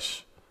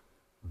splash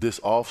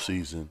this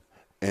offseason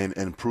and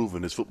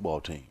improving this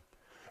football team.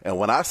 And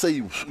when I say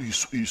you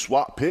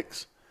swap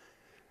picks,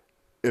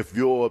 if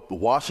you're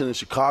Washington,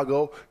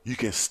 Chicago, you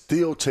can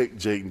still take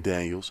Jaden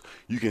Daniels.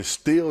 You can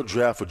still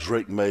draft for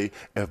Drake May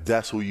if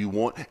that's who you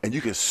want. And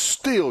you can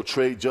still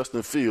trade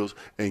Justin Fields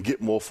and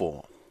get more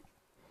for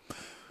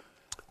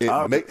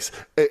him.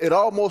 It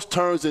almost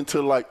turns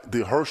into like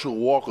the Herschel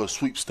Walker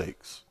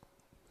sweepstakes.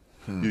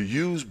 You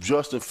use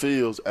Justin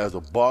Fields as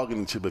a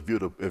bargaining chip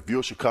if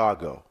you're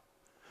Chicago.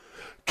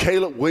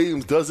 Caleb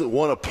Williams doesn't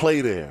want to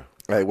play there.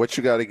 Hey, what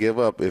you got to give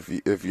up if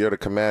you're the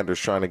Commanders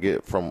trying to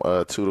get from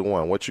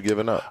 2-1? What you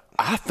giving up?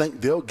 I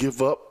think they'll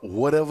give up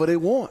whatever they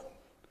want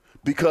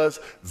because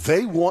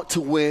they want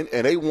to win,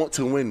 and they want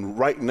to win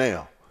right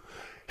now.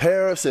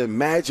 Harris and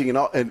Magic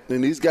and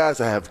these guys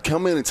that have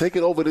come in and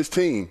taken over this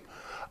team,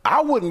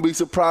 I wouldn't be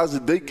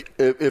surprised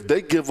if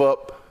they give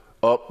up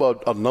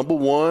a number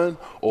one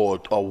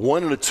or a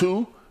 1 and a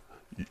 2.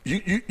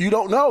 You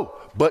don't know,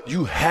 but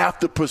you have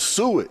to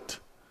pursue it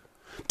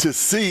to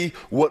see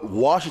what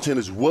Washington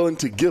is willing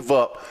to give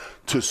up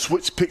to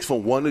switch picks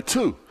from 1 to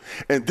 2.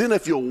 And then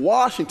if you're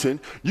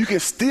Washington, you can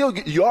still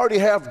you already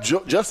have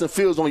Justin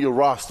Fields on your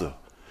roster.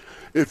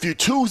 If you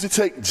choose to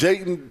take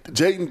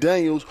Jaden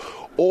Daniels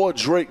or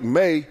Drake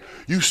May,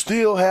 you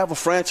still have a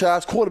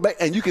franchise quarterback,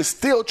 and you can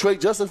still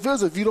trade Justin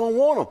Fields if you don't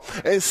want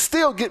him and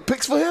still get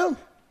picks for him.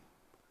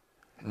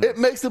 It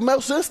makes the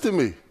most sense to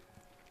me.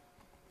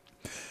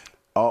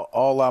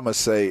 All I'm going to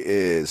say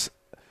is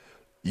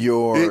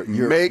it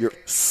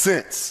makes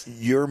sense.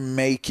 You're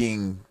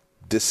making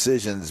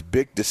decisions,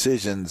 big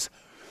decisions,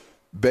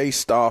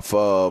 based off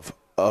of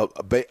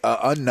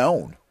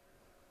unknown.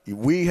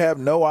 We have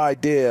no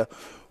idea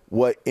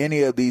what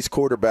any of these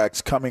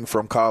quarterbacks coming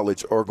from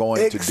college are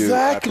going to do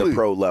at the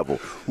pro level.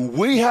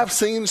 We have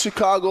seen the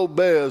Chicago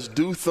Bears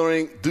do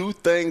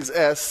things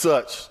as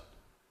such.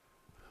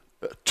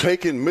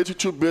 Taking Mitchell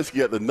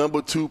Trubisky at the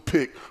number 2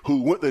 pick,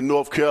 who went to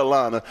North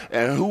Carolina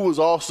and who was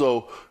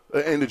also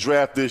in the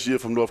draft this year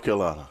from North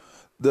Carolina.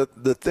 The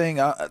thing,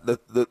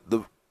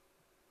 the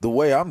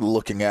way I'm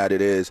looking at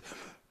it is,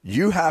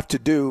 you have to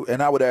do,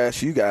 and I would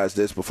ask you guys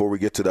this before we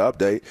get to the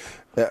update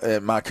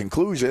and my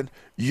conclusion,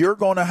 you're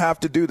going to have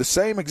to do the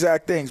same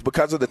exact things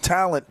because of the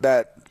talent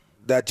that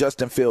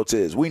Justin Fields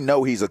is. We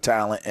know he's a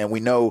talent, and we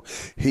know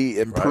he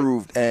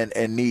improved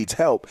and needs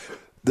help.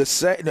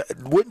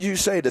 Wouldn't you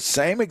say the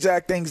same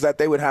exact things that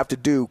they would have to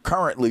do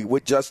currently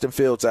with Justin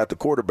Fields at the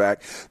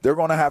quarterback, they're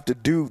going to have to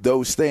do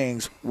those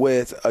things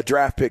with a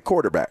draft pick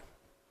quarterback,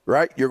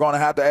 right? You're going to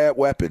have to add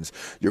weapons.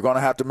 You're going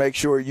to have to make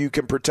sure you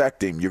can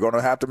protect him. You're going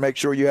to have to make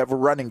sure you have a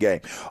running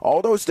game.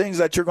 All those things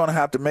that you're going to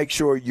have to make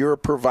sure you're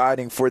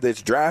providing for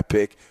this draft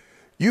pick,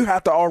 you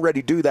have to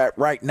already do that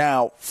right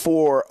now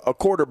for a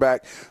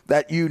quarterback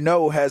that you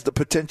know has the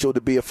potential to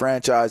be a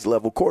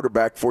franchise-level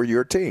quarterback for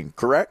your team,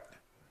 correct?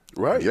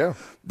 Right. Yeah.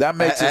 That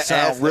makes it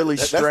sound really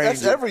strange.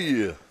 That's every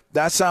year.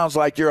 That sounds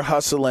like you're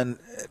hustling,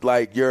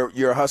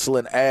 you're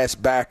hustling ass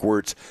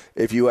backwards,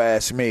 if you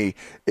ask me.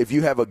 If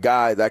you have a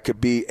guy that could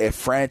be a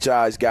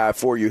franchise guy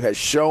for you, has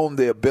shown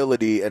the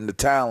ability and the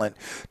talent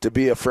to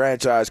be a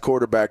franchise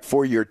quarterback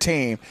for your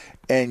team,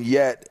 and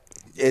yet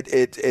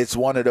it's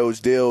one of those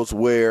deals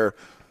where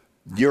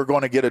you're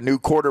going to get a new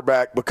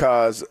quarterback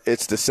because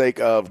it's the sake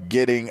of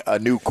getting a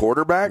new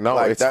quarterback? No,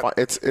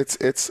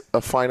 it's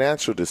a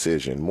financial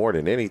decision more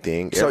than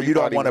anything. So you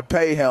don't want to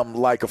pay him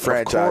like a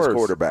franchise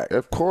quarterback?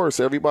 Of course.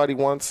 Everybody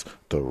wants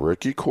the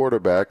rookie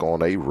quarterback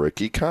on a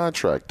rookie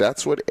contract.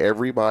 That's what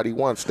everybody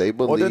wants. They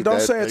believe then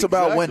don't say it's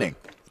about winning.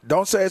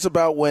 Don't say it's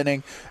about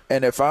winning.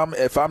 And if I'm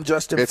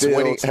Justin Fields,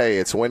 winning. Hey,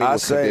 it's winning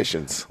with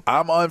conditions.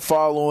 I'm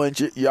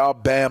unfollowing y'all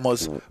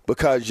Bamas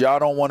because y'all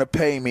don't want to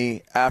pay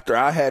me after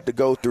I had to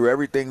go through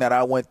everything that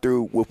I went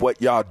through with what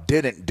y'all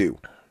didn't do.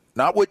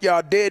 Not what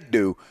y'all did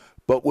do,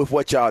 but with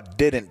what y'all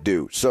didn't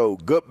do. So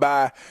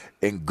goodbye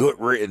and good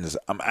riddance.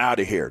 I'm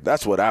out of here.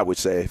 That's what I would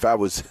say if I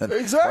was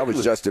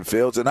Justin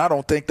Fields. And I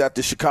don't think that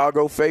the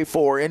Chicago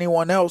faithful or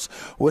anyone else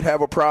would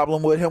have a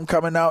problem with him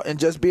coming out and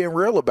just being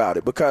real about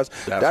it, because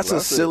that's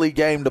a silly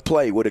game to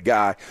play with a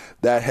guy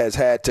that has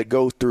had to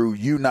go through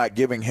you not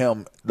giving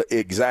him the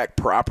exact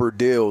proper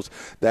deals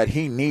that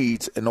he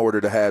needs in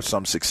order to have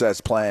some success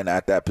playing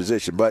at that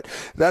position. But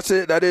that's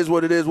it. That is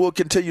what it is. We'll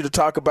continue to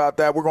talk about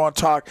that. We're going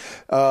to talk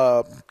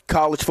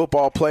college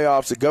football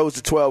playoffs. It goes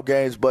to 12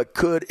 games, but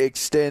could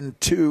expand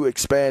to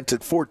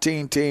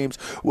 14 teams.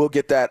 We'll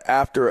get that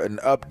after an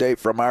update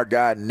from our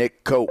guy,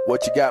 Nick Cope.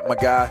 What you got, my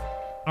guy?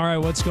 All right,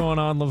 what's going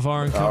on,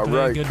 LeVar and company?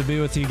 All right. Good to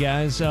be with you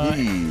guys.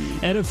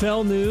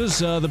 NFL news,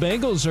 the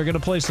Bengals are going to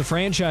place the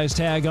franchise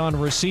tag on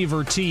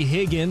receiver T.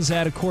 Higgins,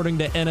 that according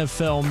to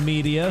NFL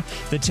media.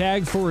 The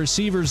tag for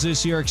receivers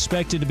this year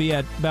expected to be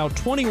at about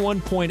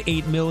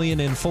 $21.8 million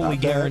and fully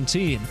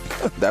guaranteed.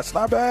 That's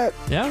not bad.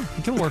 Yeah,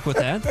 you can work with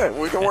that.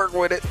 We can work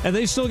with it. And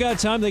they still got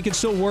time. They can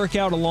still work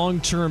out a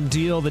long-term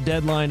deal. The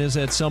deadline is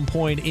at some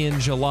point in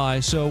July,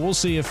 so we'll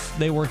see if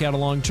they work out a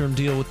long-term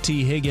deal with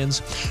T.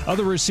 Higgins.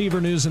 Other receiver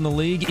news in the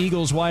league.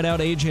 Eagles wideout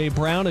A.J.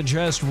 Brown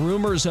addressed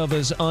rumors of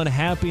his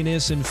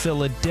unhappiness in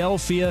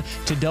Philadelphia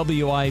to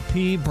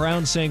WIP.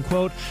 Brown saying,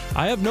 quote,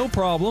 "I have no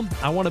problem.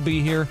 I want to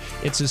be here.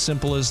 It's as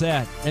simple as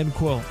that," end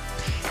quote.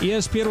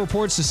 ESPN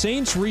reports the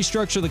Saints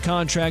restructure the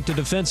contract to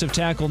defensive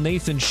tackle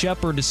Nathan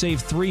Shepard to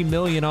save $3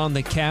 million on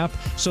the cap.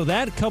 So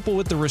that, coupled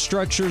with the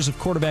restructures of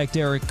quarterback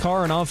Derek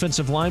Carr and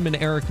offensive lineman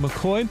Eric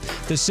McCoy,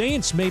 the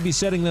Saints may be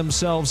setting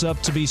themselves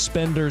up to be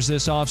spenders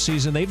this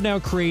offseason. They've now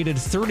created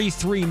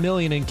 $33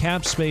 million in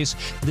cap space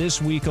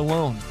this week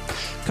alone.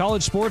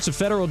 College sports, a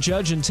federal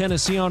judge in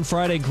Tennessee on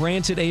Friday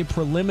granted a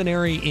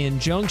preliminary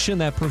injunction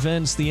that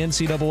prevents the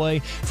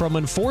NCAA from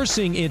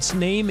enforcing its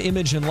name,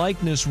 image, and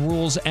likeness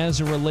rules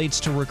as it relates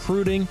to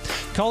recruiting.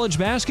 College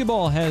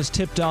basketball has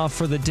tipped off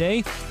for the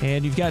day,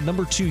 and you've got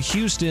number 2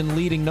 Houston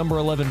leading number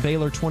 11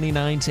 Baylor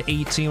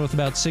 29-18 with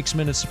about 6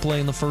 minutes to play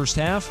in the first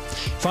half.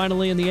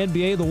 Finally, in the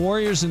NBA, the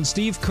Warriors and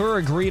Steve Kerr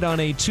agreed on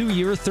a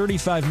 2-year,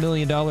 $35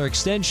 million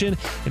extension.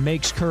 It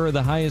makes Kerr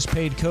the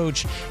highest-paid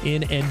coach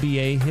in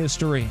NBA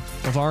history.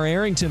 LeVar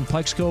Arrington,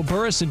 Plexico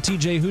Burris, and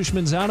TJ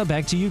Hushmanzada,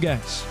 back to you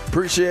guys.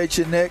 Appreciate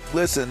you, Nick.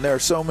 Listen, there are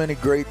so many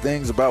great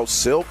things about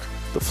Silk,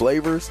 the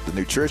flavors, the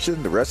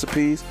nutrition, the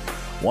recipes.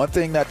 One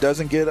thing that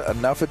doesn't get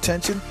enough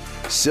attention,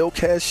 Silk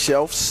has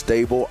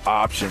shelf-stable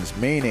options,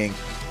 meaning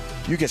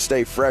you can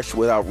stay fresh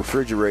without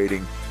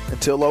refrigerating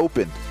until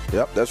open.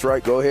 Yep, that's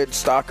right. Go ahead and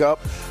stock up.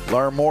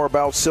 Learn more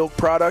about Silk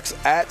products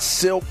at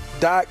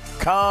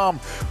silk.com.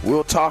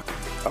 We'll talk,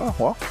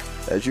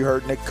 as you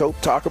heard Nick Cope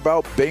talk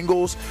about,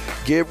 Bengals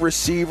give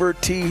receiver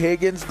T.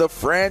 Higgins the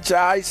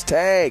franchise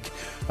tag.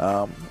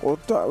 Do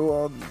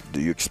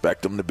you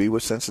expect them to be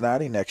with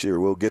Cincinnati next year?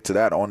 We'll get to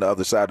that on the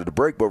other side of the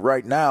break. But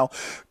right now,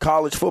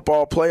 college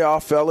football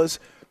playoff, fellas,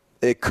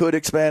 it could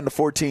expand to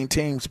 14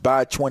 teams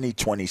by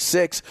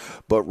 2026.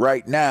 But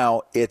right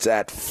now, it's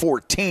at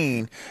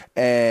 14.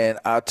 And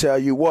I'll tell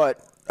you what,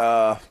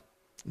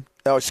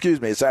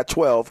 it's at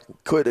 12.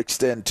 Could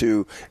expand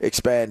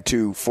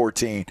to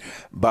 14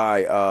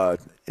 by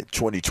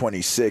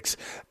 2026.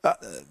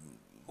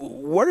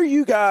 what are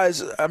you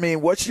guys? I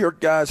mean, what's your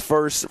guys'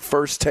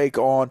 first take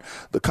on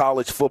the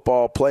college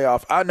football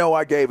playoff? I know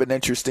I gave an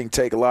interesting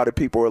take. A lot of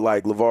people are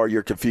like, LeVar,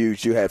 you're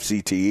confused. You have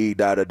CTE,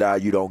 da-da-da.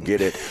 You don't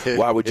get it.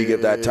 Why would you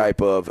give that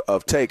type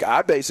of take?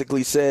 I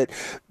basically said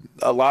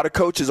a lot of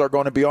coaches are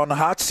going to be on the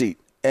hot seat,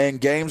 and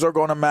games are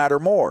going to matter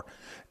more.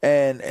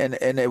 And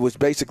it was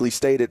basically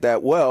stated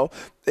that, well,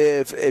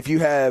 if you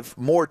have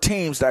more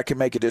teams that can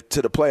make it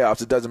to the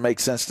playoffs, it doesn't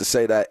make sense to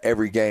say that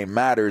every game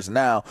matters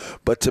now.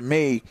 But to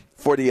me,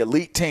 for the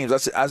elite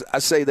teams, I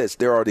say this: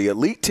 there are the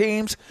elite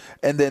teams,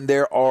 and then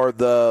there are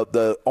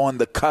the on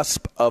the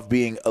cusp of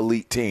being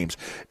elite teams.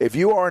 If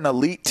you are an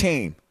elite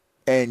team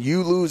and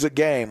you lose a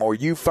game, or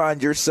you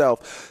find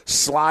yourself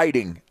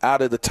sliding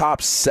out of the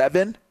top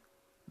seven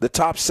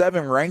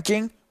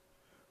ranking,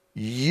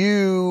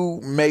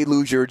 you may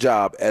lose your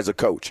job as a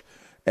coach.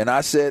 And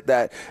I said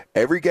that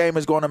every game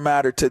is going to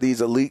matter to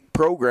these elite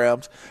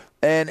programs,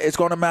 and it's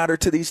going to matter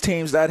to these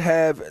teams that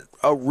have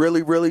a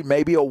really, really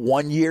maybe a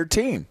one-year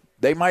team.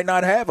 They might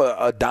not have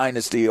a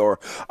dynasty or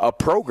a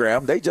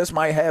program. They just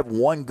might have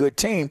one good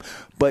team,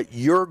 but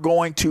you're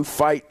going to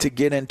fight to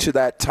get into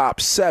that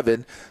top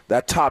 7,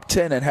 that top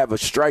 10, and have a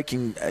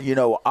striking,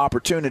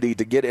 opportunity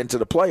to get into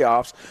the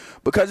playoffs,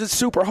 because it's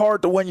super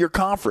hard to win your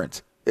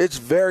conference. It's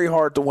very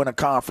hard to win a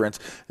conference,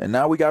 and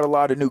now we got a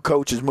lot of new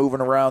coaches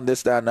moving around,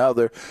 this, that, and the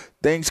other.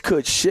 Things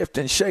could shift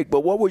and shake. But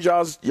what was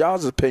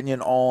y'all's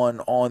opinion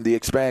on the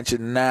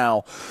expansion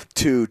now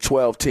to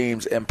 12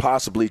 teams and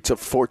possibly to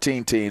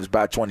 14 teams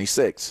by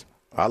 26?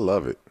 I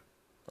love it.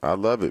 I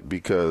love it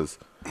because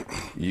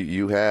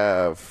you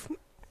have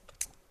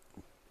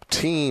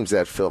teams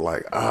that feel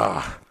like,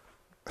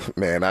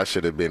 man, I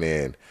should have been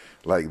in.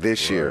 Like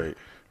this year.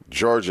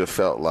 Georgia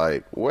felt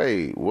like,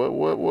 wait,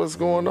 what's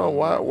going on?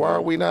 Why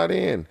are we not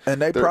in? And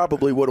they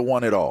probably would have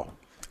won it all.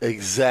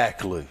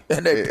 Exactly.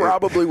 And they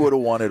probably would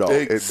have won it all.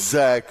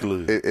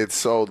 Exactly. It's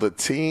so the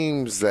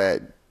teams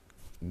that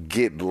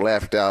get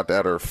left out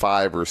that are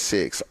 5 or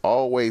 6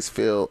 always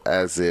feel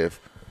as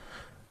if,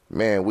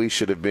 man, we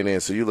should have been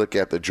in. So you look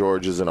at the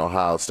Georgias and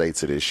Ohio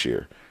States of this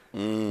year.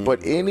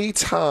 But any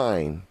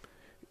time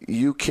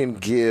you can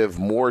give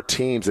more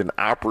teams an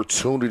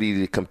opportunity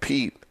to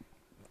compete,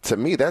 to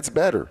me, that's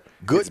better.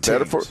 Good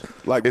teams.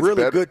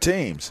 Good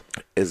teams.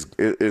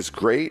 It's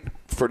great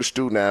for the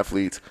student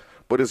athletes,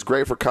 but it's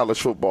great for college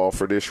football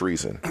for this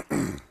reason.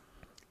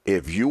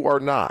 If you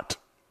are not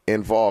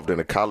involved in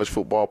a college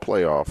football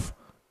playoff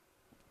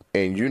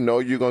and you know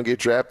you're going to get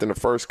drafted in the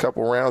first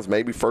couple rounds,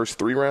 maybe first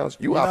 3 rounds,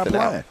 you opt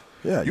out.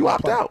 Yeah, you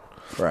opt out.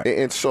 Right.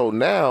 And so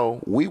now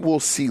we will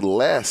see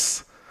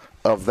less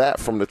of that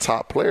from the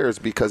top players,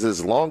 because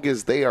as long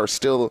as they are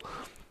still –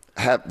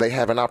 they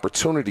have an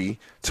opportunity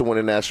to win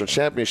a national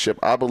championship,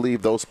 I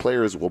believe those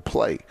players will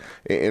play.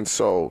 And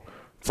so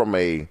from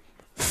a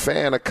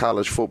fan of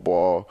college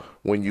football,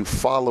 when you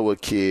follow a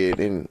kid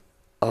and,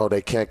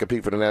 they can't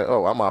compete for the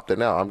national, I'm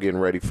opting out, I'm getting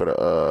ready for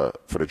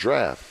the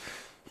draft,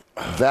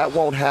 that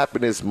won't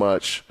happen as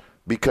much,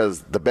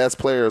 because the best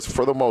players,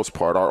 for the most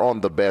part, are on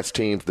the best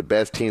teams. The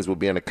best teams will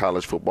be in the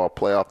college football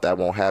playoff. That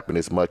won't happen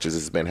as much as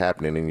it's been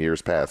happening in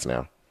years past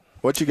now.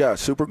 What you got?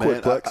 Super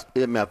quick, Plex.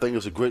 I think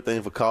it's a great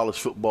thing for college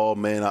football,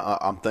 man.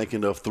 I'm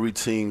thinking of 3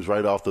 teams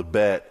right off the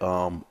bat: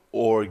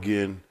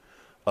 Oregon,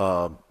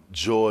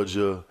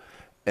 Georgia,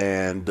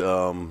 and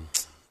I'm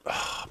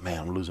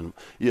losing them.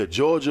 Yeah,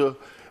 Georgia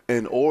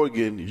and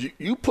Oregon.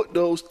 You put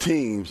those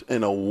teams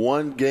in a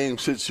one-game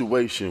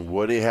situation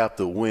where they have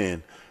to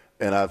win,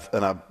 and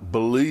I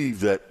believe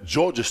that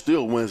Georgia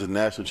still wins the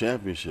national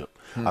championship.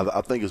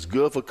 I think it's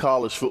good for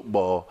college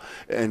football,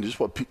 and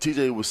just what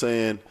TJ was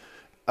saying.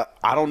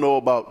 I don't know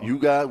about you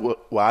guys. Well,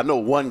 I know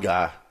one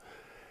guy.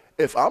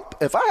 If I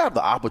have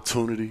the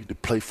opportunity to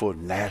play for a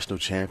national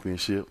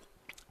championship,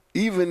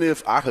 even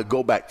if I could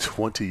go back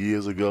 20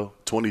 years ago,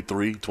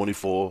 23,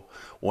 24,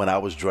 when I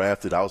was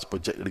drafted, I was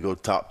projected to go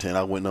top 10.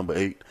 I went number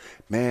 8.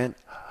 Man,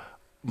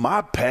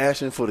 my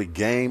passion for the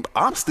game,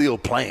 I'm still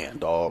playing,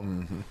 dog.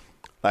 Mm-hmm.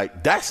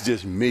 Like, that's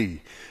just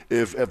me.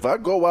 If I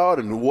go out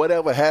and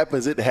whatever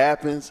happens, it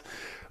happens.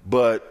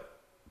 But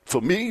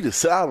for me to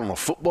sit out on a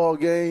football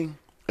game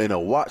and to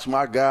watch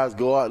my guys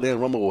go out there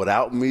and rumble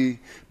without me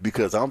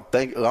because I'm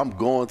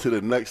going to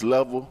the next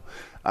level,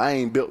 I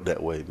ain't built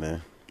that way,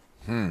 man.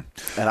 And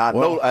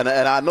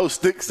I know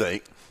Sticks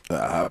ain't.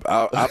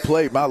 I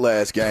played my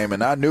last game,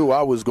 and I knew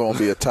I was going to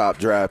be a top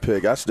draft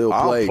pick. I still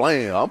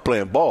played. I'm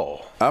playing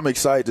ball. I'm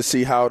excited to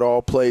see how it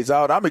all plays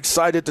out. I'm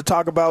excited to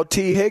talk about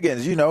T.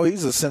 Higgins. You know,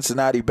 he's a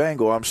Cincinnati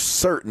Bengal. I'm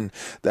certain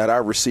that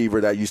our receiver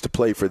that used to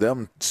play for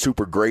them,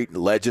 super great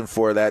legend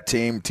for that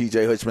team,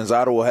 T.J.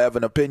 Hutchinson-Zada, will have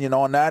an opinion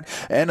on that.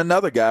 And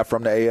another guy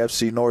from the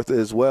AFC North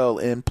as well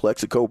in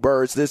Plexico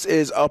Birds. This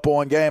is Up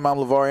On Game. I'm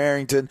LeVar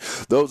Arrington.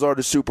 Those are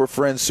the super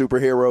friends,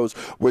 superheroes.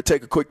 We'll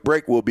take a quick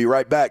break. We'll be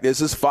right back.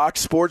 This is Fox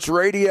Sports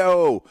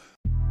Radio.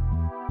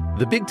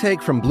 The Big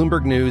Take from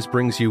Bloomberg News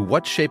brings you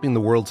what's shaping the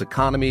world's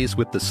economies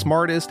with the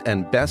smartest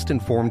and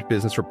best-informed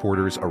business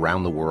reporters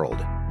around the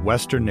world.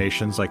 Western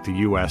nations like the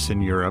U.S.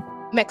 and Europe.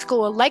 Mexico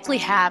will likely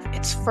have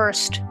its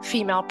first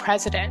female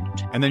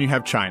president. And then you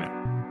have China.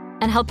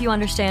 And help you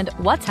understand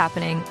what's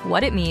happening,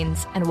 what it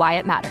means, and why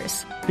it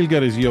matters. He'll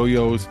get his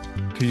yo-yos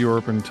to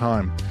Europe in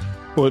time.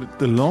 But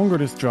the longer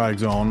this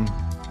drags on,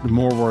 the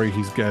more worry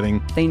he's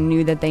getting. They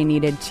knew that they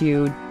needed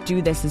to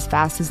do this as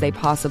fast as they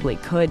possibly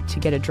could to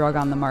get a drug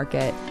on the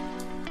market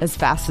as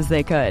fast as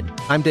they could.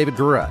 I'm David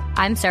Gura.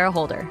 I'm Sarah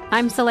Holder.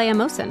 I'm Saleha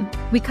Mohsen.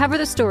 We cover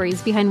the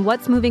stories behind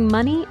what's moving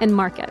money and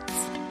markets.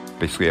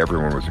 Basically,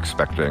 everyone was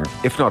expecting,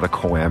 if not a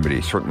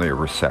calamity, certainly a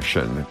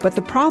recession. But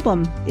the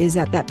problem is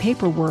that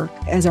paperwork,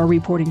 as our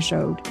reporting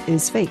showed,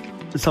 is fake.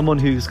 As someone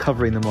who's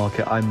covering the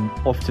market, I'm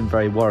often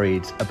very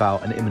worried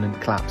about an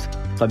imminent collapse.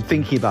 So I'm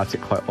thinking about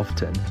it quite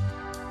often.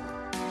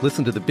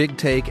 Listen to The Big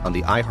Take on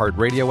the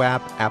iHeartRadio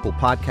app, Apple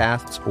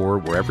Podcasts, or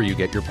wherever you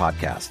get your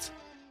podcasts.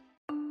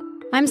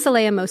 I'm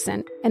Saleha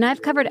Mohsen, and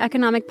I've covered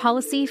economic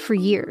policy for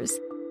years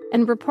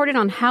and reported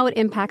on how it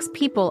impacts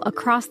people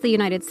across the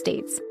United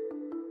States.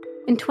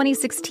 In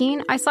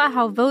 2016, I saw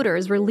how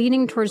voters were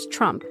leaning towards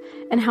Trump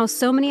and how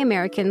so many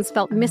Americans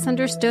felt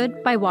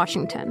misunderstood by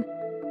Washington.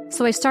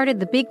 So I started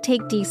The Big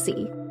Take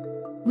DC.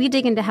 We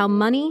dig into how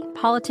money,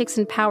 politics,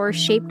 and power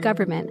shape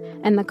government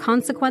and the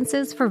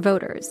consequences for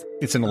voters.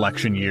 It's an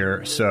election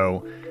year,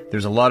 so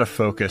there's a lot of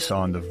focus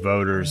on the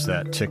voters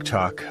that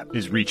TikTok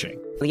is reaching.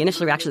 The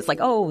initial reaction is like,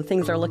 oh,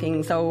 things are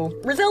looking so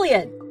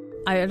resilient.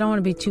 I don't want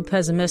to be too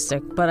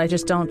pessimistic, but I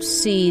just don't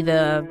see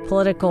the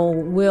political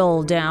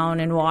will down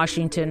in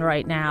Washington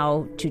right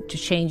now to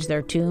change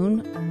their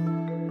tune.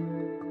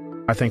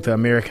 I think the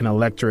American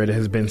electorate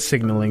has been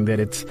signaling that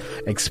it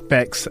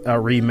expects a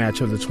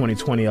rematch of the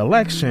 2020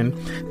 election.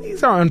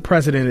 These are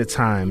unprecedented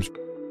times.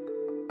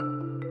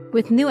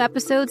 With new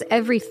episodes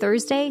every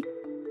Thursday,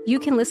 you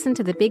can listen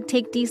to The Big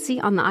Take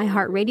DC on the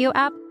iHeartRadio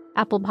app,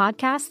 Apple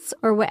Podcasts,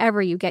 or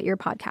wherever you get your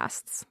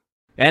podcasts.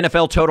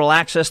 NFL Total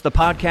Access, the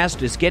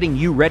podcast, is getting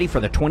you ready for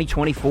the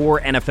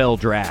 2024 NFL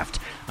Draft.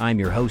 I'm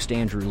your host,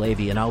 Andrew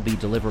Levy, and I'll be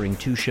delivering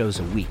 2 shows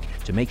a week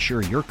to make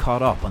sure you're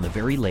caught up on the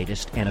very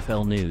latest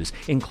NFL news,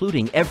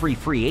 including every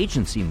free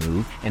agency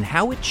move and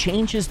how it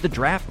changes the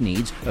draft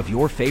needs of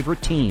your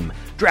favorite team.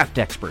 Draft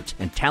experts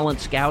and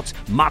talent scouts,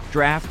 mock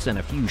drafts, and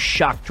a few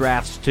shock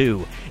drafts,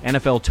 too.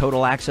 NFL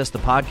Total Access, the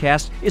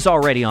podcast, is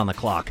already on the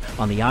clock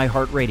on the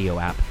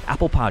iHeartRadio app,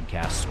 Apple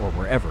Podcasts, or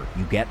wherever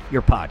you get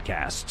your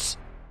podcasts.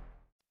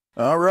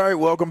 All right,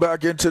 welcome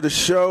back into the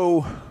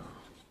show.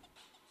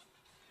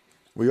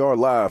 We are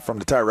live from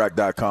the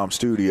TireRack.com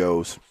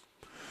studios.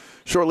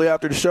 Shortly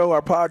after the show,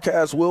 our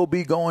podcast will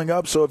be going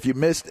up, so if you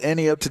missed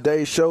any of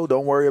today's show,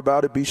 don't worry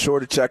about it. Be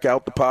sure to check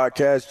out the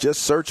podcast.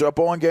 Just search Up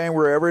On Game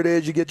wherever it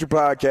is you get your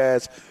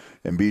podcast,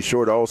 and be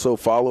sure to also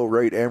follow,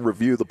 rate, and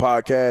review the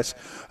podcast.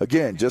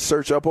 Again, just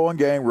search Up On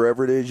Game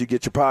wherever it is you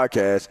get your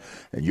podcast,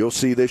 and you'll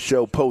see this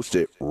show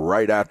posted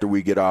right after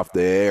we get off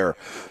the air.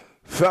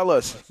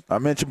 Fellas, I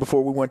mentioned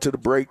before we went to the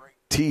break,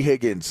 T.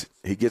 Higgins,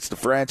 he gets the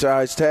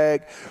franchise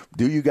tag.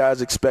 Do you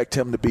guys expect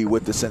him to be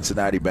with the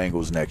Cincinnati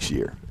Bengals next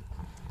year?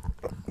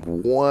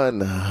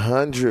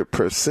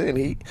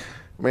 100%.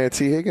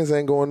 T. Higgins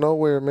ain't going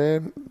nowhere,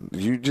 man.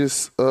 You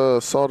just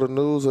saw the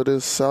news of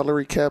this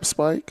salary cap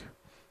spike?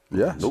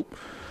 Yes. Nope.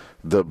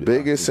 The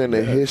biggest in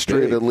the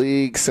history of the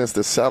league since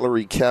the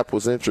salary cap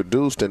was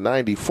introduced in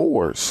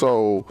 '94.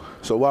 So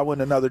why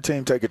wouldn't another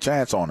team take a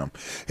chance on him?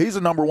 He's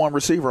the number 1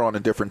 receiver on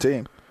a different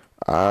team.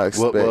 I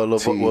expect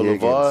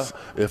LeVar,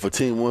 if a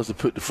team wants to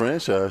put the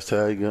franchise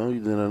tag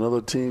on, then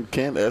another team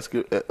can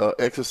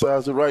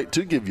exercise the right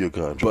to give you a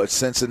contract. But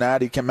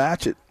Cincinnati can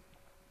match it.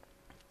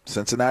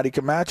 Cincinnati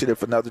can match it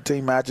if another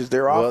team matches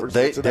their offer.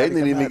 They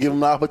didn't even give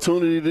him the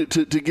opportunity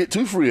to get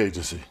to free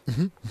agency.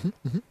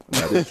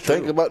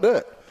 Think about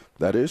that.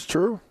 That is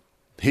true.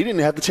 He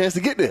didn't have the chance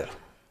to get there.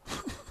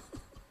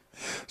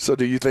 So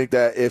do you think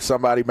that if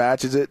somebody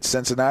matches it,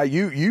 Cincinnati,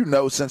 you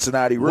know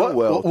Cincinnati real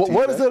well.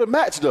 What is it a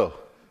match, though?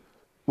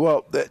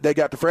 Well, they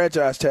got the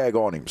franchise tag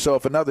on him. So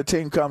if another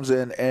team comes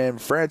in and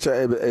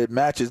it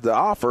matches the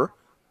offer,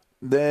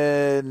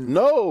 then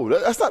no,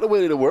 that's not the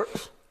way that it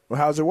works. Well,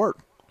 how does it work?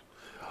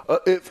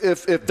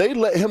 If they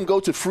let him go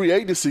to free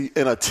agency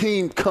and a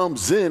team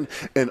comes in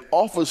and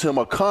offers him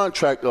a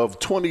contract of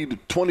 $20 to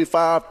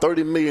 $25,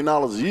 $30 million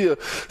a year,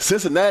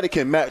 Cincinnati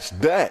can match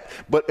that.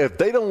 But if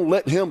they don't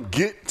let him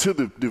get to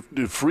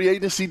the free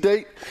agency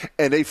date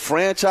and they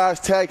franchise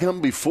tag him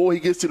before he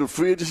gets to the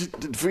free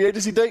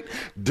agency date,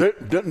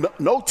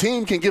 no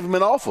team can give him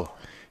an offer.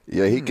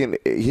 Yeah, he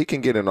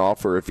can get an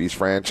offer if he's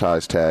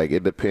franchise tag.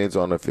 It depends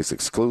on if it's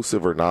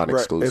exclusive or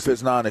non-exclusive. Right. If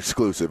it's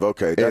non-exclusive,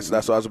 okay, that's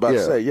what I was about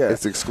to say. Yeah,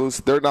 it's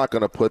exclusive. They're not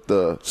going to put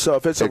the so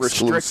if it's a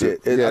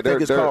restricted, I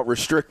think it's called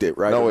restricted,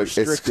 right? No, it's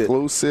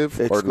exclusive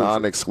or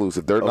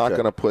non-exclusive. They're not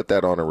going to put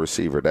that on a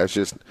receiver. That's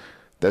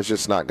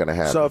just not going to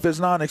happen. So if it's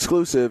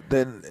non-exclusive,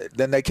 then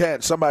they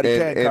can't. Somebody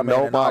can't come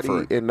in and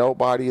offer. And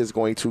nobody is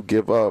going to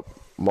give up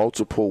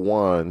multiple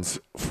ones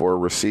for a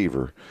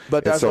receiver.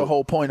 But that's the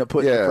whole point of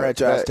putting the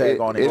franchise tag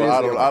on it.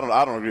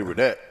 I don't agree with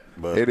that.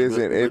 But it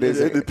isn't.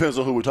 It depends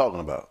on who we're talking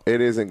about. It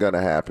isn't going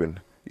to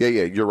happen. Yeah,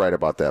 you're right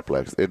about that,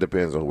 Plex. It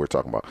depends on who we're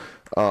talking about.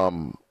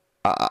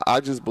 I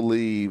just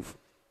believe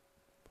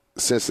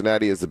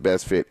Cincinnati is the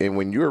best fit. And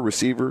when you're a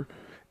receiver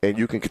and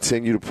you can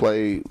continue to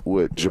play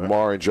with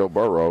Jamar and Joe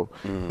Burrow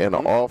and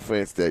an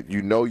offense that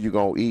you know you're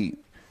going to eat,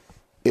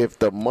 if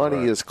the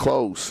money is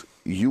close,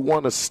 you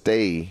want to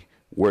stay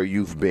where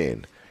you've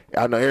been.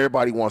 I know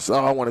everybody wants,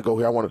 I want to go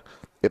here.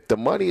 If the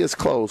money is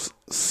close,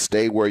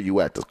 stay where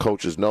you at. The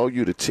coaches know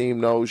you. The team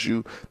knows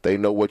you. They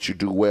know what you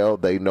do well.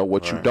 They know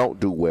what you don't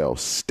do well.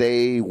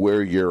 Stay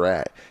where you're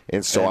at.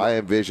 And so I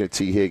envision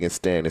T. Higgins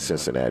staying in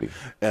Cincinnati.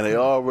 And they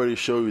already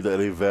show you that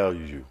they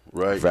value you,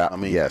 right? I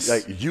mean, yes.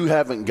 Like, you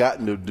haven't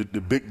gotten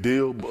the big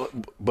deal,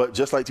 but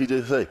just like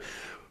TJ said,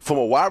 from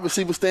a wide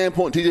receiver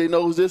standpoint, TJ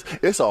knows this,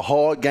 it's a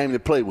hard game to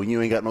play when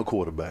you ain't got no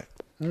quarterback.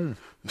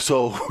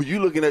 So you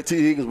looking at T.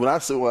 Higgins, when I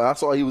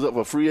saw he was up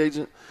for free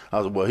agent, I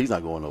was like, well, he's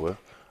not going nowhere.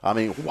 I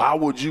mean, why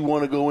would you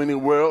want to go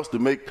anywhere else to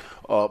make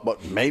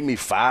maybe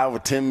 $5 or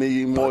 $10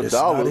 million more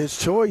dollars? Not his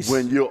choice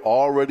when you're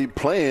already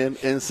playing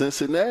in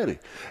Cincinnati.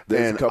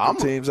 There's a couple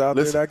teams out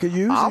there that could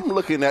use I'm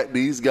looking at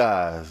these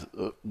guys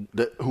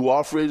who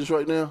are free agents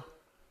right now: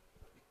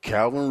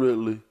 Calvin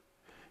Ridley,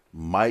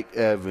 Mike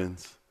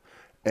Evans,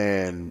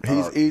 and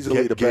he's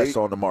easily the best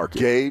on the market.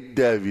 Gabe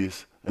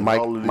Davis.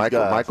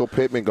 Michael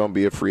Pittman going to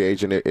be a free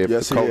agent if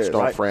the coach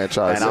don't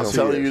franchise him. And I'm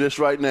telling you this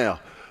right now.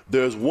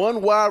 There's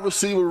one wide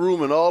receiver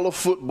room in all of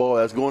football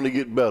that's going to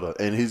get better,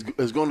 and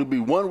there's going to be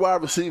one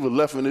wide receiver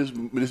left in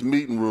this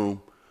meeting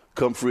room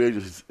come free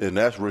agents, and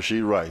that's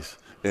Rashee Rice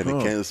and the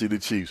Kansas City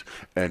Chiefs,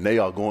 and they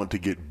are going to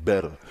get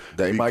better.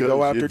 They might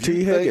go after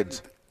T.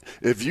 Higgins.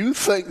 If you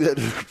think that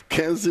the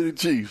Kansas City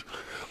Chiefs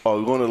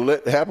are going to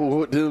let happen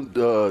with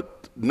them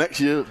next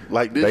year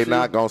like this, they're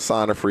not going to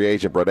sign a free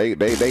agent, bro. They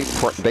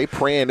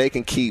praying they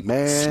can keep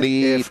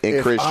Snead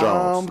and Chris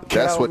Jones.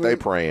 That's what they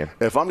praying.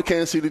 If I'm the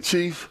Kansas City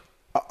Chiefs,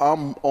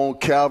 I'm on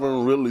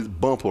Calvin Ridley's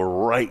bumper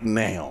right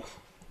now.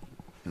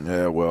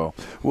 Yeah, well,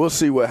 we'll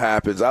see what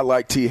happens. I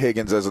like T.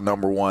 Higgins as a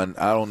number one.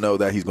 I don't know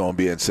that he's going to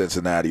be in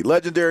Cincinnati.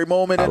 Legendary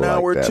moment in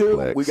hour two.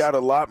 Flex. We got a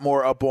lot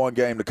more Up On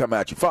Game to come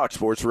at you. Fox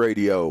Sports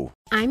Radio.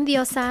 I'm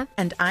Diosa.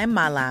 And I'm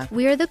Mala.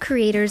 We are the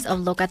creators of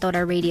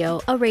Locatora Radio,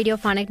 a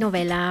radiophonic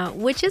novela,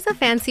 which is a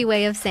fancy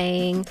way of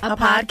saying a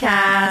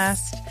podcast.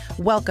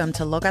 Welcome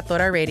to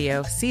Locatora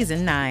Radio,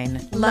 Season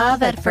 9.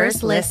 Love at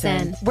first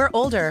listen. We're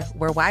older,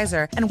 we're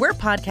wiser, and we're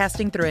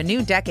podcasting through a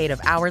new decade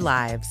of our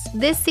lives.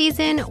 This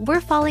season,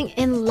 we're falling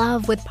in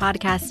love with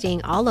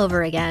podcasting all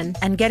over again.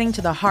 And getting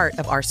to the heart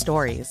of our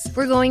stories.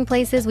 We're going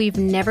places we've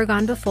never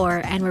gone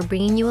before, and we're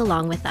bringing you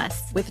along with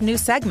us. With new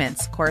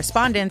segments,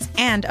 correspondence,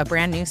 and a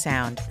brand new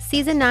sound.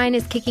 Season 9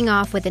 is kicking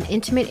off with an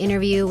intimate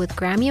interview with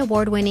Grammy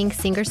Award-winning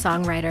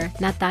singer-songwriter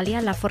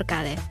Natalia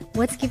Lafourcade.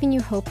 What's giving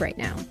you hope right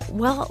now?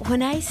 Well,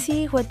 when I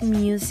see what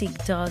music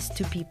does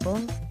to people,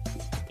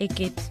 it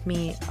gives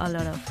me a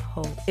lot of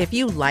hope. If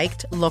you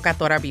liked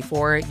Locatora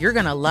before, you're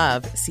going to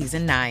love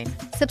Season 9.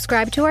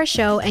 Subscribe to our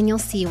show and you'll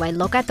see why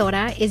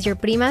Locatora is your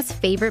prima's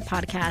favorite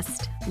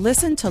podcast.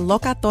 Listen to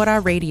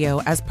Locatora Radio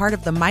as part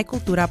of the My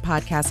Cultura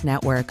Podcast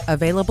Network,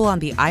 available on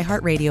the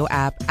iHeartRadio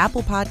app,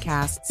 Apple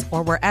Podcasts,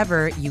 or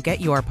wherever you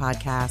get your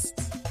podcasts.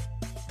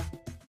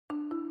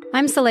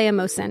 I'm Saleha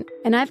Mohsen,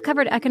 and I've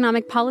covered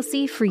economic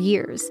policy for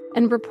years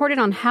and reported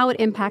on how it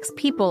impacts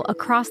people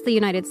across the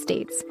United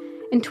States.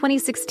 In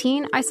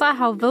 2016, I saw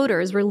how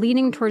voters were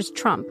leaning towards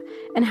Trump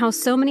and how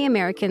so many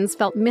Americans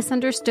felt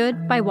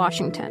misunderstood by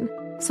Washington.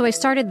 So I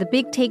started The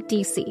Big Take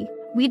DC.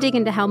 We dig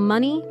into how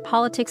money,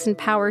 politics, and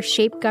power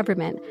shape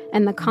government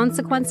and the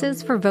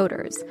consequences for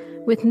voters.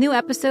 With new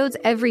episodes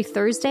every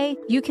Thursday,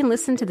 you can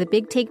listen to The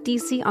Big Take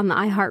DC on the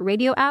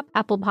iHeartRadio app,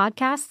 Apple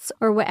Podcasts,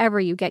 or wherever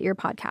you get your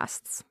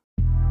podcasts.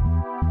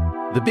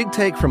 The Big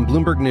Take from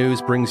Bloomberg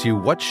News brings you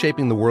what's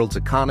shaping the world's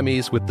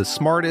economies with the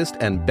smartest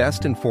and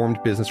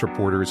best-informed business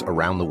reporters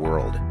around the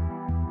world.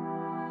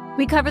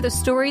 We cover the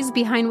stories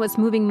behind what's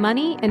moving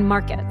money and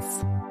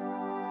markets.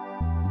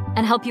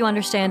 And help you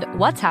understand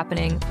what's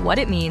happening, what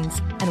it means,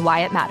 and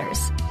why it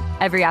matters.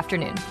 Every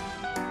afternoon.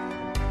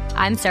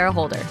 I'm Sarah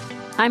Holder.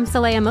 I'm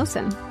Saleha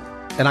Mohsen.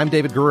 And I'm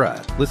David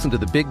Gura. Listen to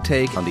The Big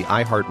Take on the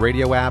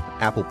iHeartRadio app,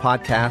 Apple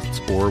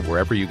Podcasts, or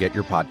wherever you get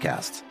your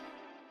podcasts.